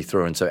pushes me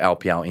through, and so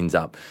LPL ends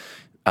up,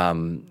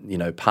 you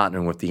know,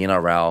 partnering with the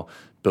NRL,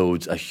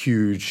 builds a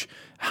huge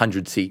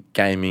 100-seat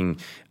gaming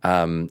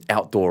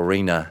outdoor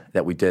arena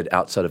that we did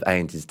outside of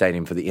ANZ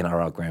Stadium for the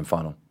NRL Grand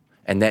Final.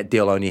 And that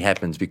deal only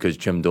happens because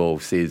Jim Doyle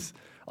says,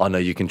 I know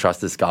you can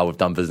trust this guy. We've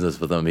done business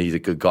with him. He's a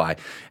good guy.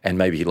 And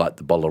maybe he liked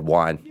the bottle of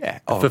wine. Yeah.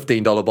 The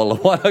 $15 bottle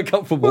of wine I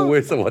got from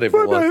Woolworths or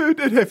whatever it was. No,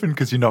 it happened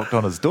because you knocked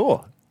on his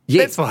door.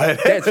 Yes,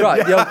 that's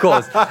right. Yeah, of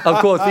course.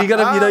 But you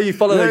got to, you know, you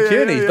follow those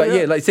journeys. But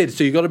yeah, like I said,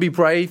 so you got to be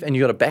brave and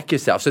you got to back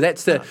yourself. So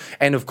that's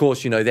and of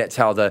course, you know, that's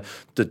how the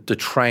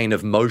train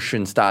of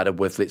motion started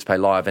with Let's Play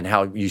Live, and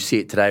how you see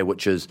it today,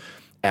 which is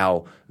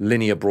our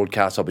linear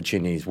broadcast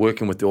opportunities,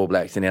 working with the All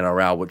Blacks and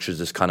NRL, which is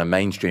this kind of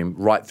mainstream,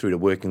 right through to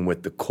working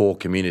with the core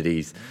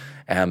communities,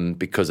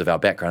 because of our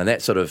background. And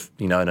that's sort of,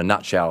 you know, in a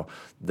nutshell,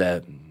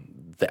 the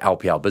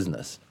LPL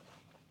business.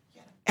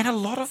 And a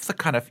lot of the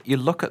kind of, you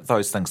look at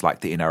those things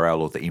like the NRL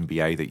or the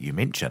NBA that you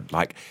mentioned,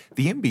 like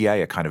the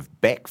NBA are kind of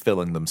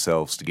backfilling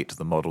themselves to get to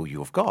the model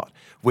you've got,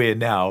 where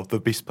now the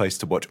best place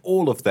to watch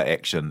all of the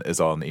action is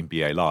on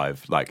NBA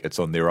Live. Like, it's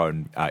on their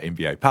own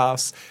NBA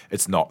Pass.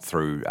 It's not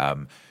through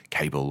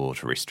cable or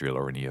terrestrial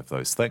or any of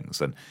those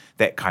things. And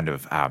that kind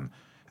of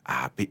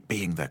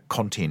being the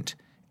content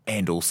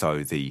and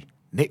also the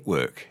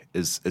network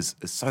is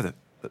so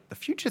the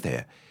future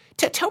there.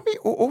 Tell me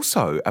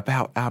also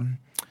about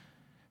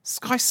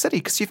Sky City,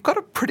 because you've got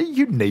a pretty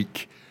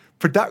unique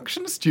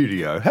production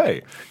studio.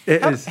 Hey,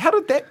 how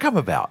did that come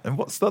about, and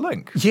what's the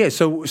link? Yeah,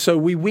 so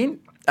we went,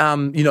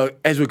 you know,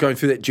 as we're going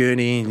through that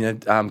journey, you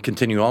know,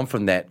 continuing on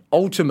from that,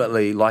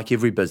 ultimately, like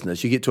every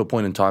business, you get to a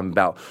point in time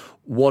about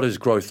what does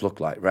growth look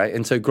like, right?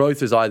 And so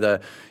growth is either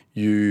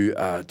you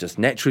are just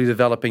naturally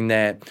developing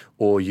that,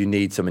 or you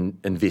need some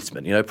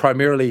investment. You know,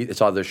 primarily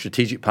it's either a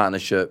strategic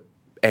partnership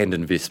and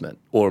investment,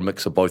 or a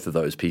mix of both of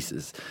those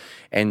pieces.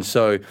 And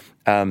so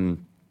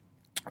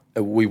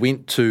we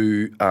went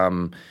to,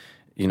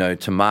 you know,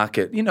 to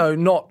market, you know,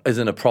 not as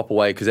in a proper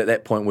way, because at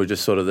that point we're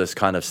just sort of this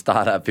kind of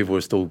startup. People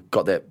were still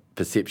got that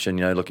perception,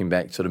 looking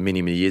back sort of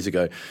many, many years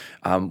ago.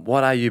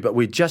 What are you? But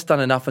we'd just done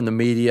enough in the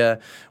media.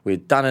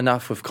 We'd done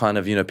enough with kind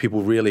of,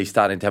 people really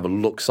starting to have a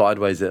look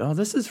sideways that,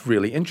 this is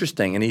really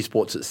interesting. And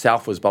esports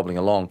itself was bubbling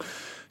along.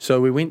 So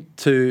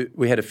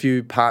we had a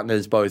few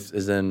partners, both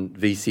as in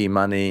VC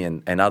money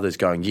and others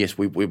going, yes,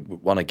 we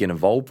want to get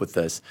involved with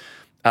this.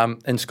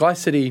 In Sky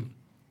City,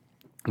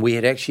 we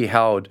had actually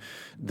held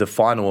the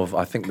final of,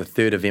 I think, the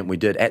third event we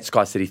did at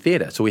Sky City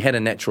Theatre. So we had a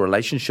natural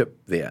relationship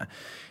there.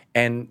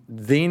 And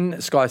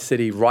then Sky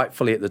City,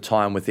 rightfully at the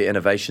time with their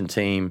innovation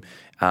team,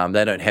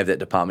 they don't have that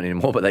department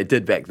anymore, but they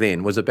did back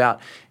then, was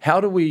about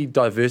how do we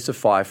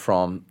diversify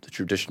from the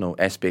traditional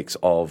aspects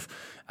of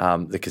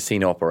the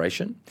casino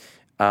operation.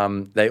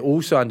 They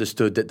also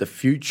understood that the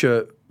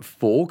future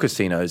for all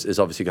casinos is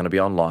obviously going to be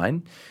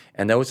online.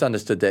 And they also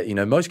understood that,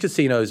 most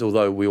casinos,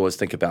 although we always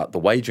think about the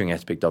wagering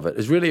aspect of it,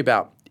 is really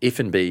about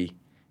F&B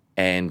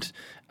and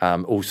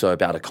also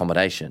about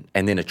accommodation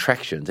and then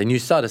attractions. And you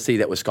start to see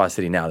that with Sky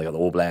City now. They've got the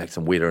All Blacks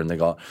and Weta, and they've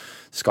got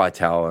Sky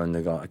Tower, and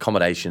they've got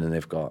accommodation, and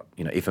they've got,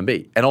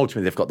 F&B. And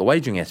ultimately, they've got the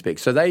wagering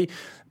aspect. So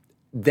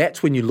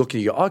that's when you look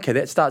and you go, okay,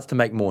 that starts to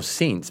make more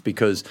sense,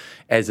 because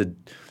as an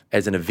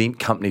event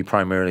company,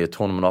 primarily a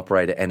tournament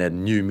operator, and a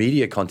new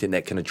media content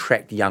that can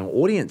attract young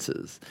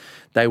audiences,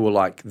 they were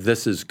like,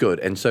 this is good.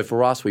 And so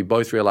for us, we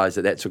both realized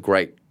that that's a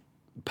great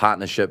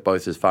partnership,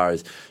 both as far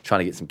as trying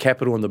to get some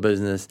capital in the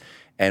business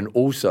and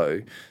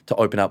also to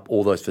open up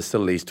all those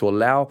facilities to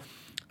allow,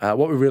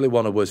 what we really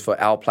wanted was for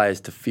our players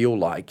to feel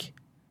like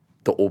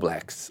the All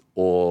Blacks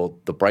or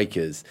the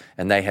Breakers,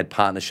 and they had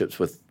partnerships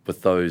with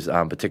those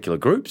particular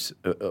groups.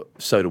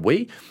 So did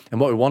we. And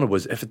what we wanted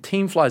was, if a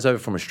team flies over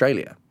from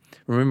Australia,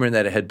 remembering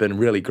that it had been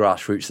really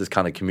grassroots, this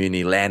kind of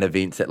community LAN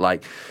events that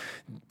like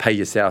pay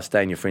yourself,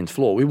 stay on your friend's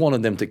floor. We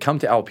wanted them to come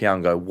to LPL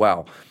and go,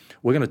 wow,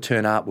 we're going to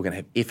turn up, we're going to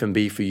have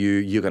F&B for you,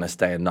 you're going to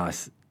stay in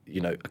nice,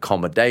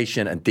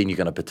 accommodation, and then you're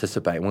going to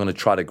participate. We're going to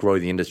try to grow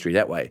the industry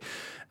that way.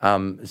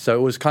 So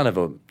it was kind of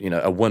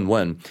a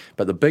win-win.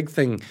 But the big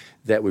thing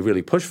that we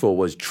really pushed for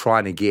was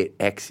trying to get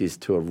access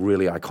to a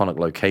really iconic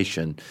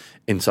location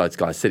inside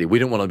Sky City. We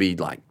didn't want to be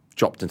like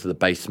dropped into the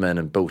basement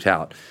and built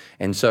out.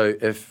 And so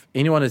if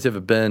anyone has ever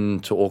been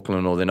to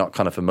Auckland or they're not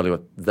kind of familiar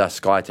with the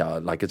Sky Tower,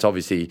 like it's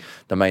obviously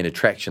the main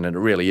attraction, and it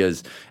really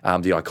is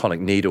the iconic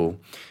needle.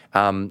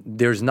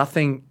 There's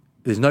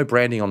no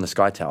branding on the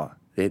Sky Tower.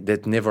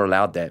 They've never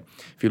allowed that.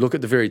 If you look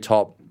at the very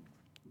top,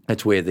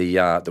 it's where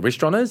the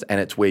restaurant is, and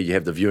it's where you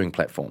have the viewing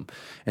platform.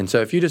 And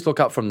so if you just look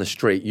up from the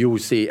street, you will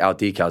see our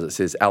decals. It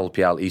says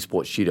LPL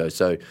Esports Studio.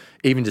 So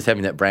even just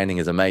having that branding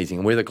is amazing.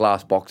 And we're the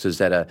glass boxes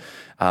that are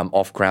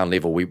off ground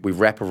level. We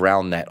wrap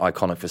around that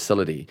iconic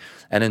facility.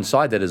 And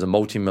inside that is a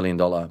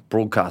multi-million-dollar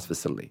broadcast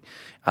facility.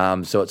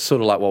 So it's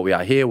sort of like what we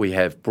are here. We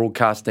have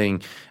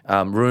broadcasting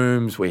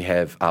rooms. We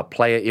have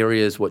player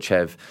areas, which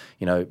have,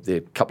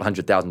 the couple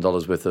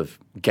 $100,000 worth of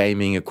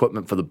gaming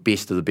equipment for the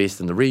best of the best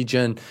in the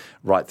region,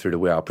 right through to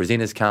where our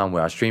presenters come,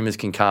 where our streamers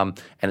can come.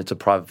 And it's a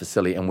private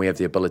facility, and we have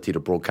the ability to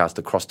broadcast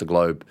across the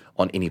globe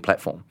on any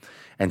platform.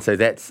 And so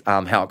that's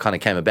how it kind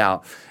of came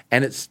about.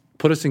 And it's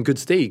put us in good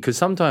stead, because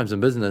sometimes in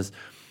business,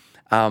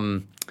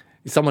 someone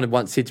had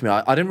once said to me,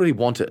 I didn't really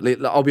want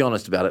it. I'll be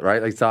honest about it,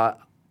 right? Like, so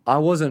I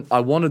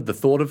wanted the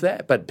thought of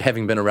that, but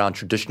having been around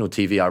traditional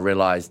TV, I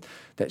realized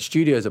that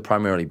studios are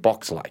primarily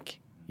box-like.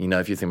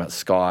 If you think about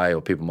Sky,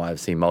 or people might have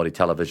seen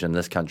multi-television in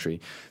this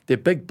country, they're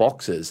big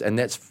boxes, and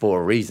that's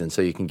for a reason.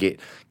 So you can get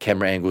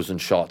camera angles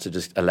and shots. It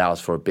just allows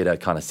for a better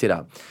kind of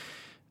setup.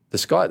 The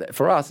Sky,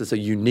 for us, it's a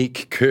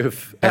unique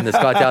curve, and the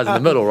Sky Tower's in the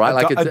middle, right?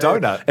 Like it's a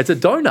donut. It's a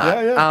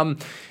donut.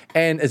 Yeah.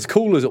 And as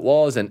cool as it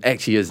was, and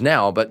actually is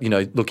now, but,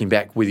 looking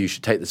back whether you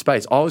should take the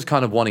space, I was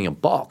kind of wanting a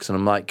box, and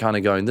I'm like kind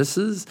of going, this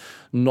is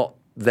not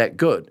that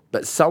good.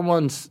 But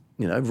someone's,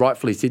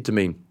 rightfully said to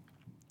me,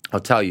 I'll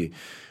tell you,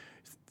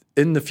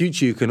 in the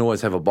future, you can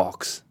always have a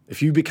box.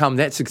 If you become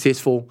that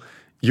successful,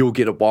 you'll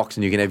get a box,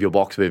 and you can have your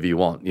box wherever you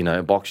want,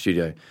 a box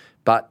studio.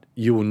 But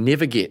you will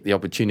never get the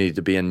opportunity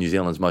to be in New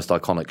Zealand's most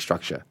iconic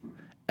structure.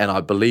 And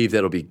I believe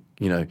that'll be,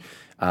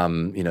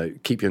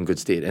 keep you in good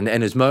stead. And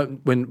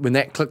when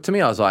that clicked to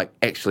me, I was like,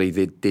 actually,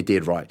 they're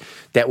dead right.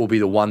 That will be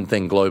the one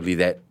thing globally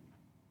that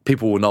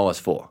people will know us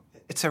for.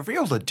 It's a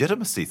real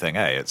legitimacy thing,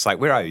 eh? It's like,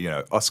 where are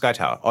you? Sky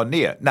Tower.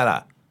 Near.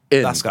 No.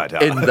 In the Sky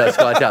Tower. In the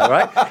Sky Tower,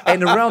 right?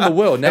 And around the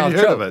world now. And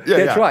you heard of it. Yeah,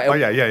 that's right. Oh,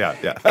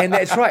 yeah. And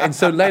that's right. And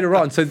so later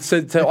on,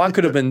 so I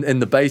could have been in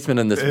the basement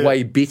in this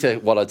way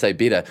better, I'd say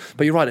better.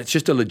 But you're right, it's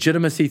just a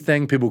legitimacy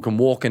thing. People can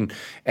walk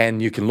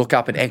and you can look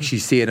up and actually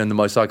see it in the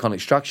most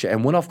iconic structure.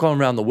 And when I've gone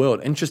around the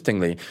world,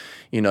 interestingly,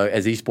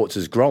 as esports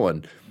is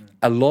growing,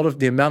 a lot of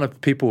the amount of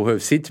people who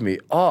have said to me,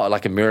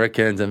 like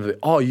Americans, and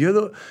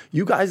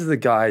you guys are the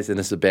guys, and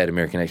this is a bad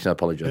American accent, I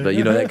apologize, but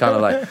that kind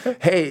of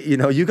like, hey,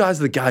 you guys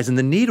are the guys in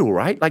the needle,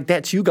 right? Like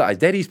that's you guys,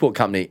 that esport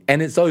company.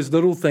 And it's those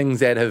little things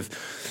that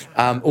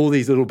have, all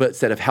these little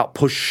bits that have helped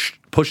push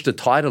the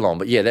tide along.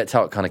 But yeah, that's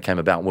how it kind of came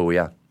about where we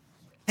are.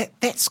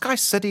 That Sky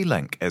City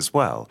link as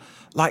well.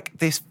 Like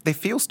there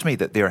feels to me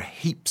that there are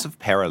heaps of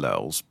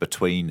parallels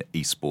between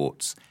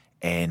esports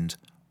and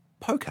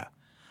poker.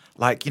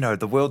 Like,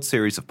 the World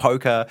Series of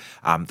Poker,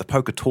 the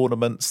poker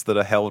tournaments that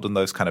are held in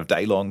those kind of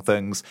day-long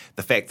things,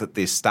 the fact that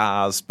there's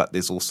stars, but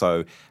there's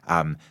also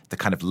the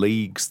kind of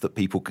leagues that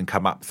people can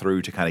come up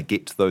through to kind of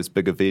get to those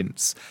big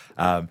events,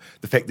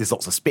 the fact there's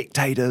lots of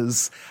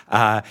spectators,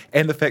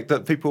 and the fact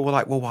that people were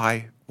like, well,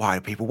 why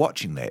are people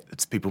watching that?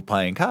 It's people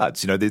playing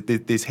cards.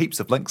 There's heaps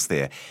of links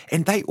there.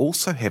 And they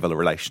also have a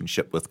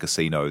relationship with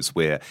casinos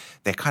where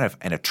they're kind of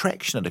an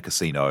attraction at a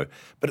casino,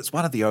 but it's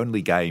one of the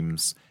only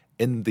games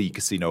in the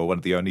casino, one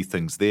of the only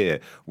things there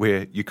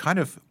where you kind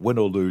of win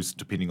or lose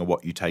depending on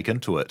what you take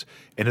into it.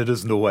 And it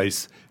isn't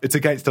always, it's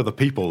against other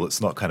people.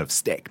 It's not kind of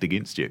stacked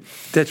against you.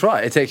 That's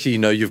right. It's actually,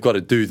 you've got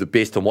to do the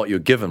best on what you're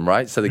given,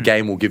 right? So the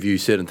game will give you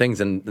certain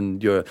things.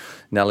 And your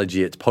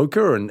analogy, it's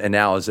poker, and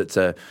ours, it's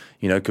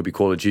could be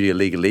Call of Duty or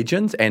League of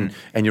Legends. And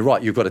you're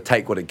right, you've got to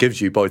take what it gives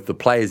you, both the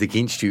players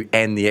against you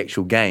and the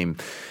actual game.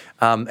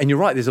 And you're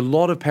right, there's a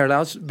lot of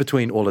parallels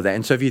between all of that.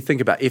 And so if you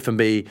think about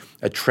F&B,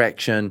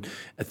 attraction,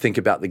 think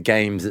about the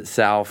games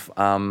itself,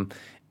 and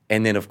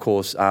then, of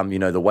course,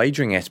 the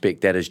wagering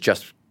aspect that has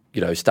just,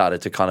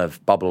 started to kind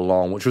of bubble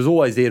along, which was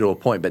always there to a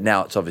point, but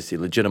now it's obviously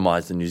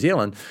legitimised in New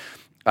Zealand,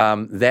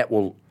 that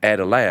will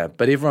add a layer.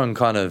 But everyone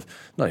kind of,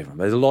 not everyone,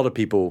 but there's a lot of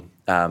people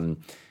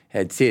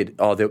had said,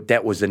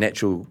 that was the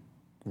natural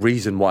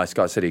reason why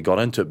Sky City got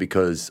into it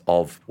because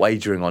of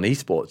wagering on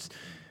esports.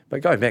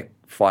 But going back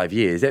 5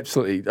 years,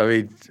 absolutely. I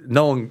mean,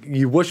 no one,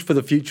 you wish for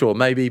the future or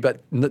maybe,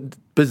 but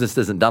business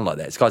isn't done like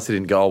that. Sky City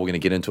didn't go, we're going to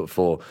get into it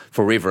for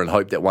forever and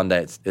hope that one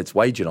day it's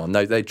wagered on.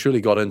 No, they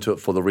truly got into it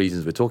for the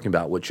reasons we're talking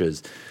about, which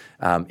is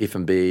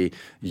F&B,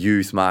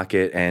 youth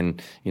market,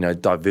 and,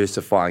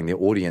 diversifying their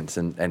audience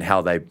and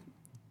how they,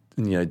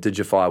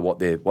 digify what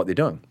they're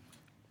doing.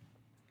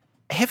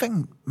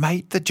 Having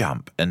made the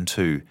jump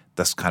into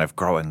this kind of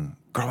growing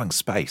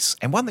space,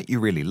 and one that you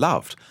really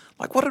loved,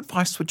 like, what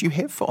advice would you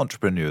have for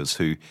entrepreneurs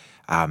who,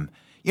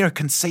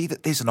 can see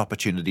that there's an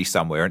opportunity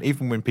somewhere, and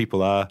even when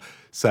people are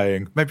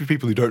saying, maybe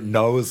people who don't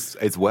know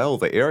as well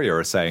the area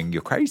are saying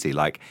you're crazy,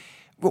 like,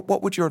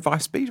 what would your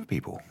advice be to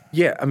people?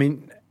 Yeah, I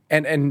mean,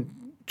 and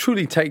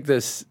truly take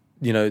this,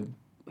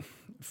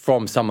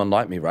 from someone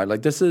like me, right?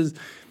 Like, this is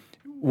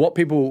what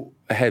people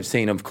have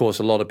seen. Of course,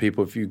 a lot of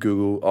people, if you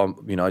Google,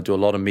 I do a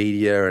lot of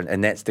media,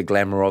 and that's the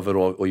glamour of it,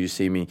 or you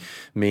see me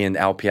and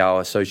LPL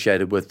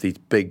associated with these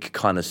big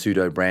kind of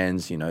pseudo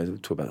brands,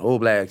 talk about All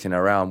Blacks and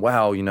around,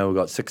 wow, we've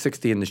got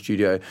 660 in the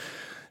studio.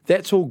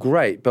 That's all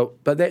great,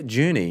 but that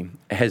journey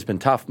has been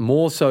tough,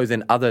 more so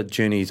than other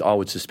journeys, I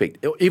would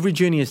suspect. Every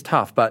journey is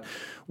tough, but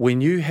when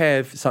you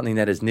have something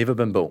that has never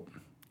been built,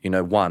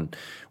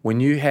 when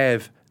you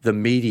have the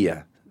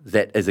media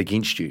that is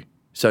against you.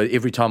 So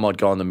every time I'd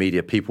go on the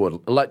media,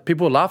 people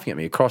were laughing at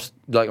me across,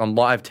 like, on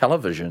live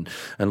television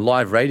and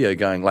live radio,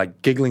 going,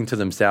 like, giggling to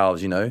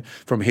themselves,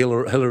 from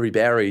Hillary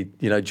Barry,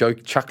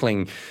 joke,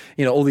 chuckling,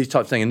 all these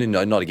types of things.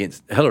 And not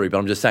against Hillary, but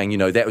I'm just saying,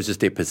 that was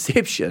just their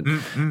perception.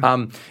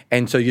 Mm-hmm.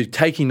 And so you're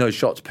taking those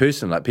shots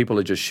personally, like people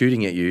are just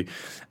shooting at you.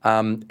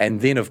 And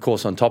then, of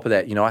course, on top of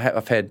that,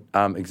 I've had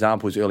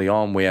examples early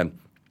on where,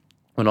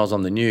 when I was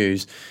on the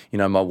news,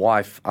 my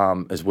wife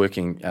is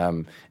working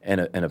in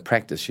a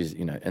practice. She's,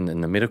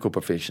 in the medical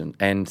profession.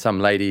 And some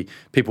lady,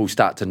 people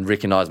start to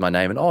recognise my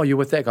name and, oh, you're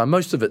with that guy.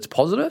 Most of it's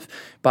positive,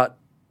 but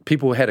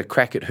people had a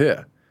crack at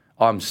her.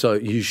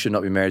 You should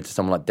not be married to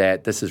someone like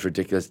that. This is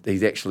ridiculous.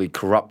 He's actually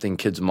corrupting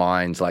kids'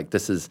 minds. Like,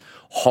 this is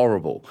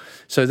horrible.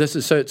 So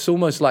it's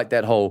almost like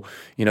that whole,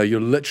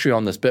 you're literally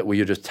on this bit where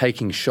you're just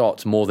taking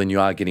shots more than you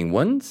are getting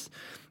wins.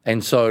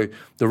 And so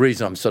the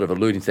reason I'm sort of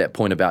alluding to that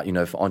point about,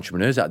 for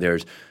entrepreneurs out there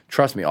is,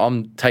 trust me,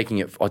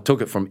 I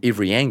took it from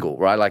every angle,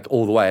 right? Like,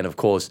 all the way. And of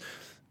course,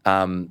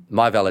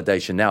 my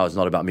validation now is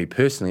not about me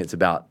personally. It's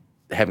about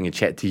having a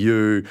chat to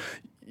you.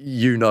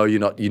 You know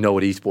what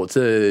esports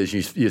is.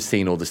 You've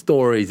seen all the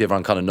stories.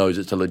 Everyone kind of knows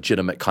it's a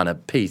legitimate kind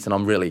of piece. And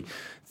I'm really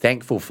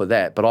thankful for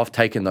that. But I've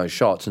taken those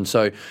shots. And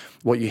so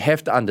what you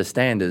have to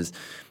understand is,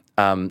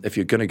 if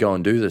you're going to go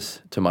and do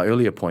this, to my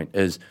earlier point,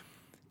 is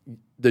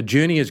the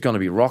journey is going to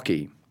be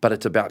rocky. But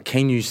it's about,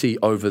 can you see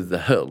over the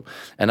hill?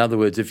 In other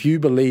words, if you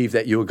believe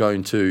that you're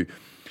going to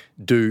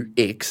do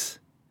X,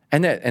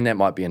 and that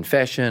might be in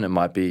fashion, it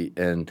might be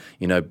in,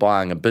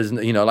 buying a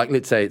business, like,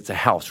 let's say it's a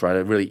house, right?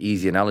 A really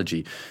easy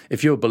analogy.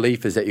 If your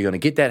belief is that you're going to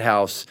get that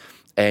house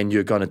and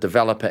you're going to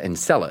develop it and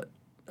sell it,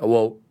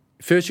 well,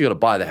 first you got to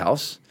buy the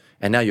house,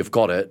 and now you've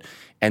got it,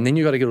 and then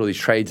you got to get all these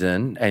trades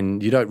in,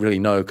 and you don't really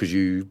know because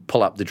you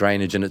pull up the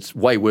drainage and it's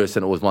way worse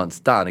than it was once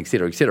done, et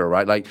cetera,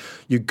 right? Like,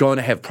 you're going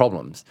to have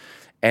problems.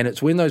 And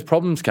it's when those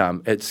problems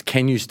come, it's,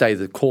 can you stay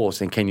the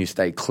course and can you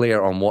stay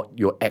clear on what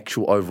your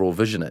actual overall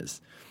vision is?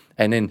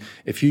 And then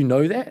if you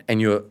know that and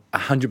you're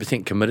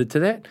 100% committed to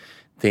that,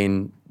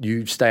 then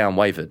you stay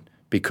unwavered,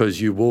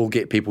 because you will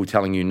get people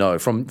telling you no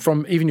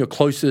from even your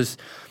closest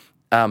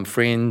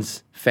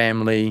friends,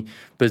 family,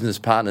 business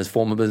partners,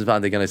 former business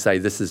partners, they're going to say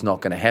this is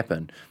not going to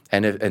happen.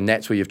 And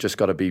that's where you've just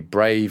got to be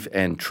brave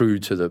and true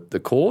to the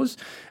cause.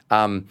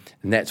 And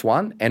that's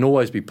one. And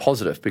always be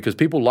positive, because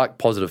people like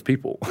positive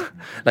people.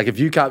 Like if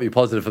you can't be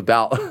positive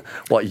about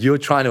what you're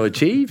trying to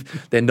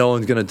achieve, then no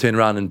one's going to turn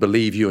around and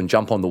believe you and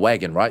jump on the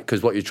wagon, right?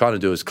 Because what you're trying to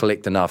do is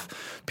collect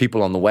enough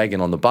people on the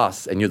wagon on the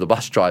bus, and you're the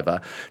bus driver,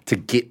 to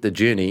get the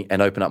journey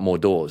and open up more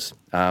doors.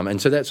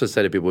 And so that's what I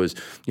say to people is,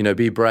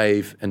 be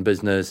brave in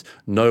business,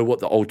 know what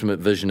the ultimate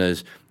vision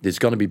is. There's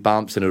going to be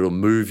bumps and it'll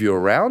move you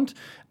around,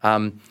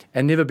 and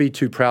never be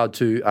too proud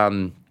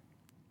to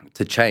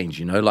change,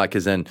 like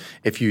as in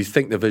if you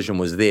think the vision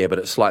was there but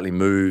it slightly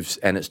moves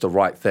and it's the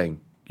right thing,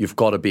 you've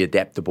got to be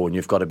adaptable and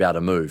you've got to be able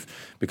to move.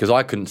 Because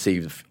I couldn't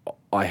see,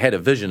 I had a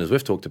vision as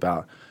we've talked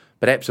about,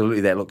 but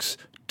absolutely that looks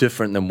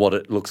different than what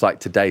it looks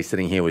like today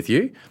sitting here with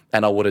you,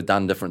 and I would have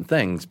done different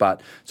things,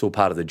 but it's all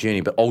part of the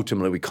journey. But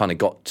ultimately we kind of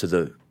got to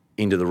the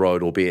end of the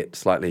road, albeit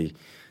slightly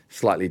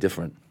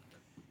different.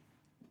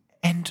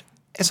 And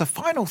as a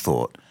final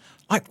thought,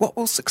 like, what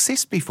will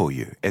success be for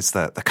you? As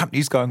the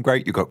company's going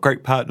great, you've got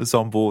great partners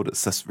on board,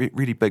 it's this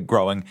really big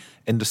growing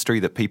industry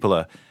that people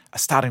are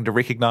starting to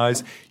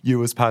recognise.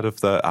 You as part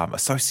of the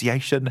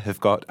association have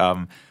got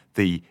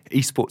the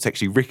esports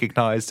actually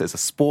recognised as a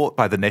sport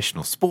by the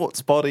national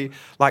sports body.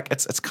 Like,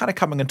 it's kind of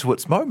coming into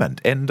its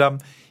moment. And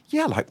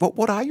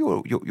what are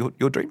your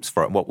dreams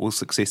for it? And what will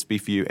success be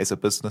for you as a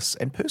business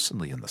and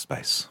personally in the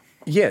space?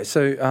 Yeah,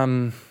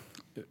 so,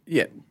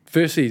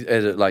 firstly,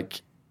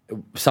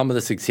 some of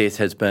the success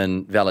has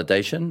been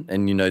validation,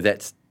 and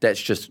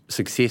that's just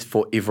success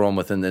for everyone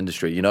within the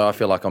industry. I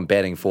feel like I'm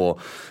batting for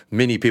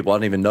many people. I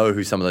don't even know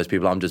who some of those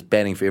people are. I'm just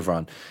batting for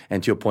everyone.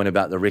 And to your point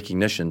about the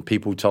recognition,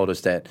 people told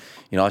us that,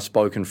 I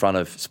spoke in front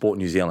of Sport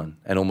New Zealand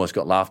and almost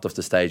got laughed off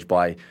the stage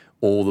by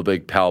all the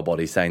big power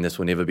bodies saying this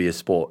will never be a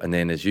sport. And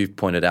then, as you've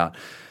pointed out,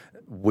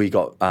 we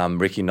got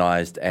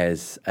recognised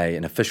as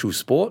an official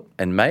sport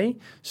in May.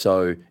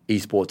 So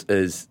esports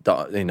is,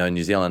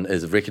 New Zealand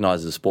is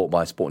recognised as a sport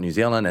by Sport New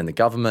Zealand and the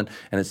government,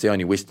 and it's the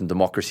only Western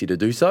democracy to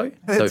do so.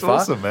 That's so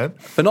far. Awesome, man.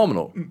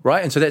 Phenomenal,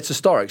 right? And so that's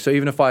historic. So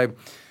even if I,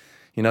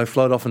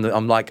 float off,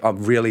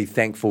 I'm really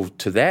thankful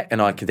to that,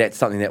 and that's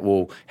something that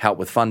will help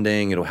with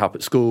funding. It'll help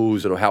at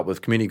schools. It'll help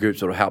with community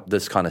groups. It'll help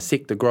this kind of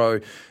sector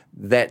grow.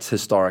 That's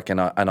historic,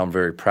 and I'm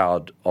very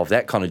proud of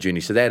that kind of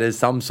journey. So that is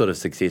some sort of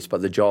success,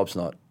 but the job's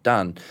not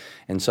done.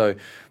 And so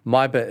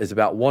my bit is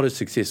about what does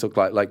success look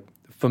like? Like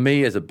for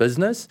me as a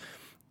business,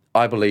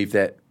 I believe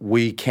that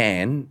we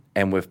can,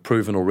 and we've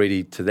proven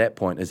already to that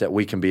point, is that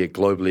we can be a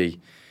globally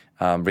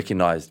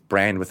recognised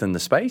brand within the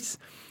space.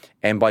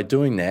 And by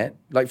doing that,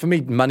 like for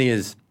me, money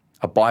is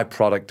a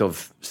byproduct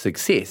of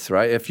success,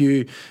 right?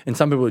 And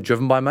some people are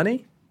driven by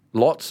money.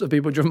 Lots of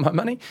people are driven by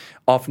money.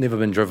 I've never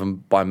been driven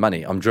by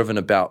money. I'm driven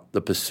about the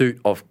pursuit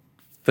of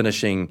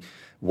finishing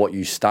what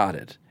you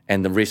started,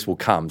 and the rest will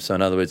come. So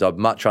in other words, I'd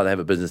much rather have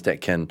a business that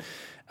can,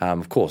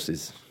 of course,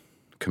 there's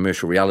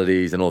commercial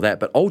realities and all that,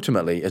 but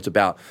ultimately it's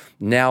about,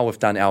 now we've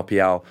done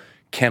LPL,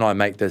 can I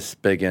make this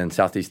big in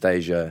Southeast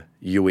Asia,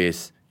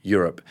 US,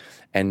 Europe?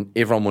 And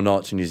everyone will know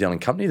it's a New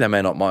Zealand company. They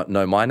may not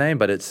know my name,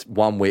 but it's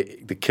one where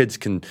the kids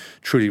can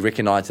truly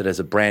recognise it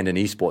as a brand in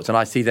esports. And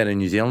I see that in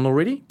New Zealand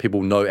already.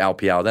 People know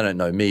LPL. They don't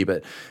know me,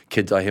 but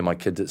I hear my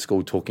kids at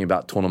school talking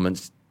about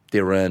tournaments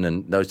they're in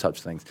and those types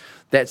of things.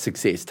 That's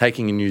success.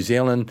 Taking a New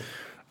Zealand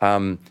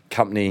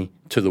company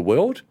to the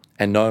world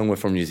and knowing we're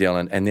from New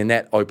Zealand. And then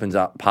that opens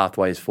up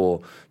pathways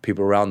for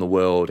people around the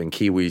world and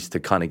Kiwis to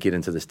kind of get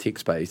into this tech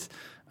space.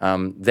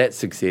 That's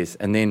success.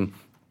 And then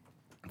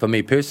for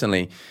me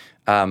personally,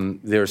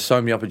 there are so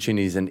many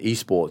opportunities in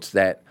esports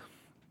that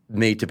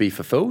need to be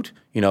fulfilled.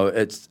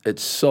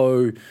 It's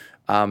so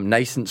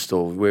nascent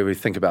still where we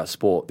think about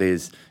sport.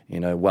 There's,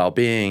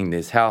 well-being,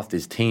 there's health,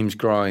 there's teams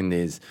growing,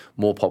 there's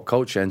more pop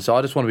culture. And so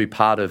I just want to be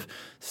part of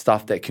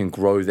stuff that can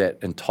grow that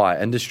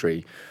entire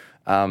industry.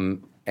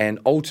 And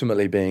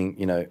ultimately being,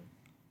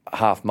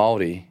 half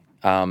Māori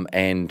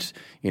and,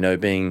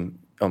 being,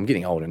 I'm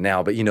getting older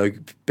now, but,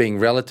 being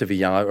relatively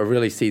young, I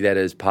really see that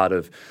as part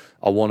of,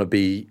 I want to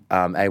be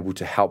able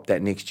to help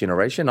that next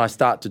generation. I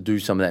start to do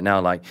some of that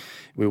now. Like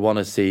we want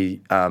to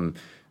see the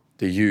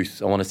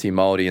youth. I want to see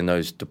Māori in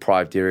those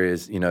deprived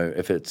areas,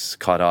 if it's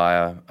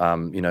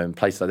Kaiaia, in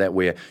places like that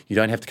where you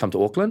don't have to come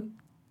to Auckland.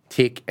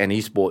 Tech and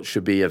esports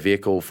should be a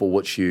vehicle for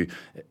which you're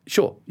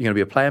going to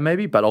be a player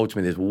maybe, but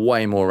ultimately there's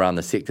way more around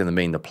the sector than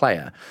being the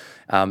player.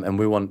 And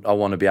I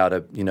want to be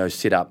able to,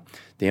 set up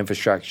the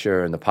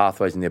infrastructure and the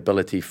pathways and the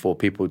ability for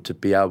people to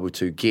be able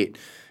to get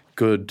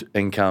good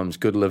incomes,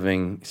 good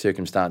living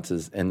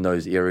circumstances in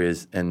those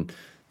areas and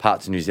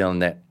parts of New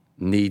Zealand that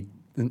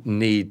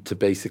need to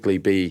basically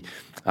be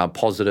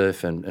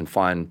positive and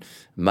find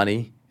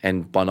money,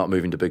 and by not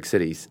moving to big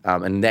cities.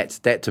 And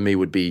that to me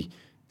would be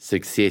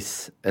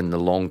success in the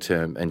long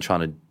term and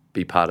trying to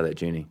be part of that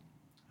journey.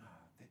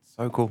 That's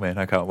So cool, man.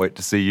 I can't wait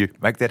to see you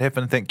make that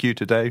happen. Thank you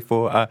today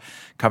for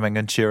coming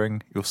and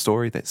sharing your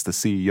story. That's the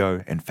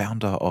CEO and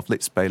founder of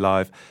Let's Play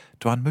Live,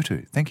 Tuan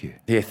Mutu. Thank you.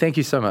 Yeah, thank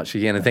you so much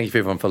again, and thank you for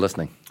everyone for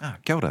listening.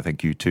 Kia ora.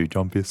 Thank you to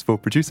John Pierce for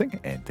producing,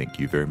 and thank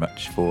you very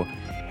much for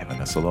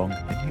having us along.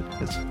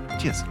 And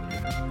cheers.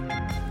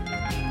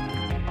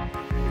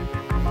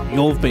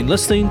 You've been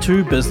listening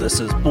to Business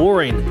is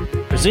Boring,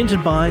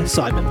 presented by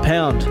Simon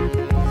Pound.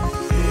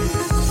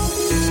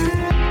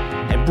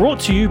 And brought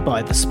to you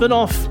by The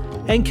Spin-Off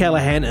and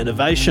Callaghan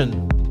Innovation.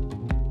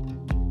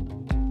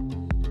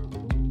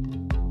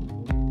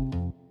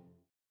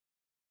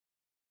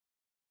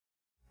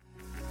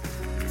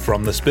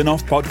 From the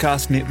Spin-Off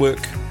Podcast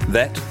Network,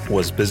 that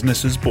was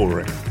Business is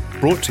Boring,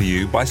 brought to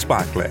you by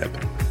SparkLab.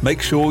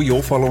 Make sure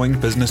you're following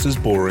Business is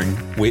Boring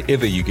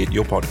wherever you get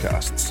your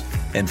podcasts.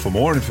 And for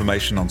more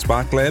information on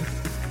SparkLab,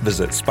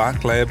 visit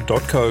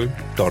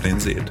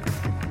sparklab.co.nz.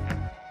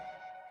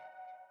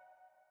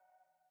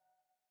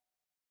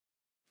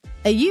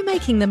 Are you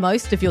making the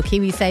most of your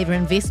KiwiSaver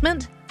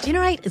investment?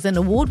 Generate is an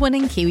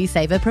award-winning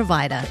KiwiSaver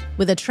provider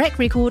with a track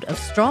record of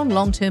strong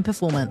long-term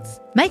performance.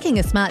 Making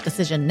a smart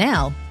decision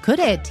now could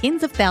add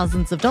tens of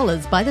thousands of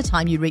dollars by the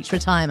time you reach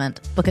retirement.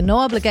 Book a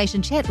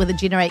no-obligation chat with a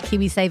Generate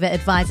KiwiSaver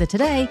advisor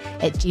today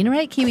at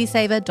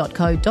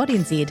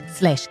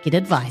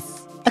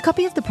generatekiwisaver.co.nz/get-advice. A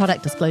copy of the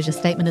product disclosure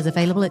statement is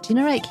available at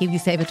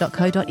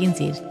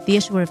generatekiwisaver.co.nz. The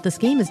issuer of the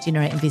scheme is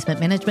Generate Investment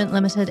Management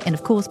Limited, and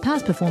of course,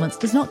 past performance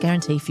does not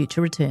guarantee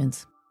future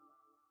returns.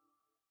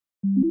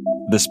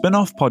 The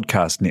Spin-Off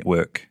Podcast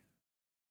Network,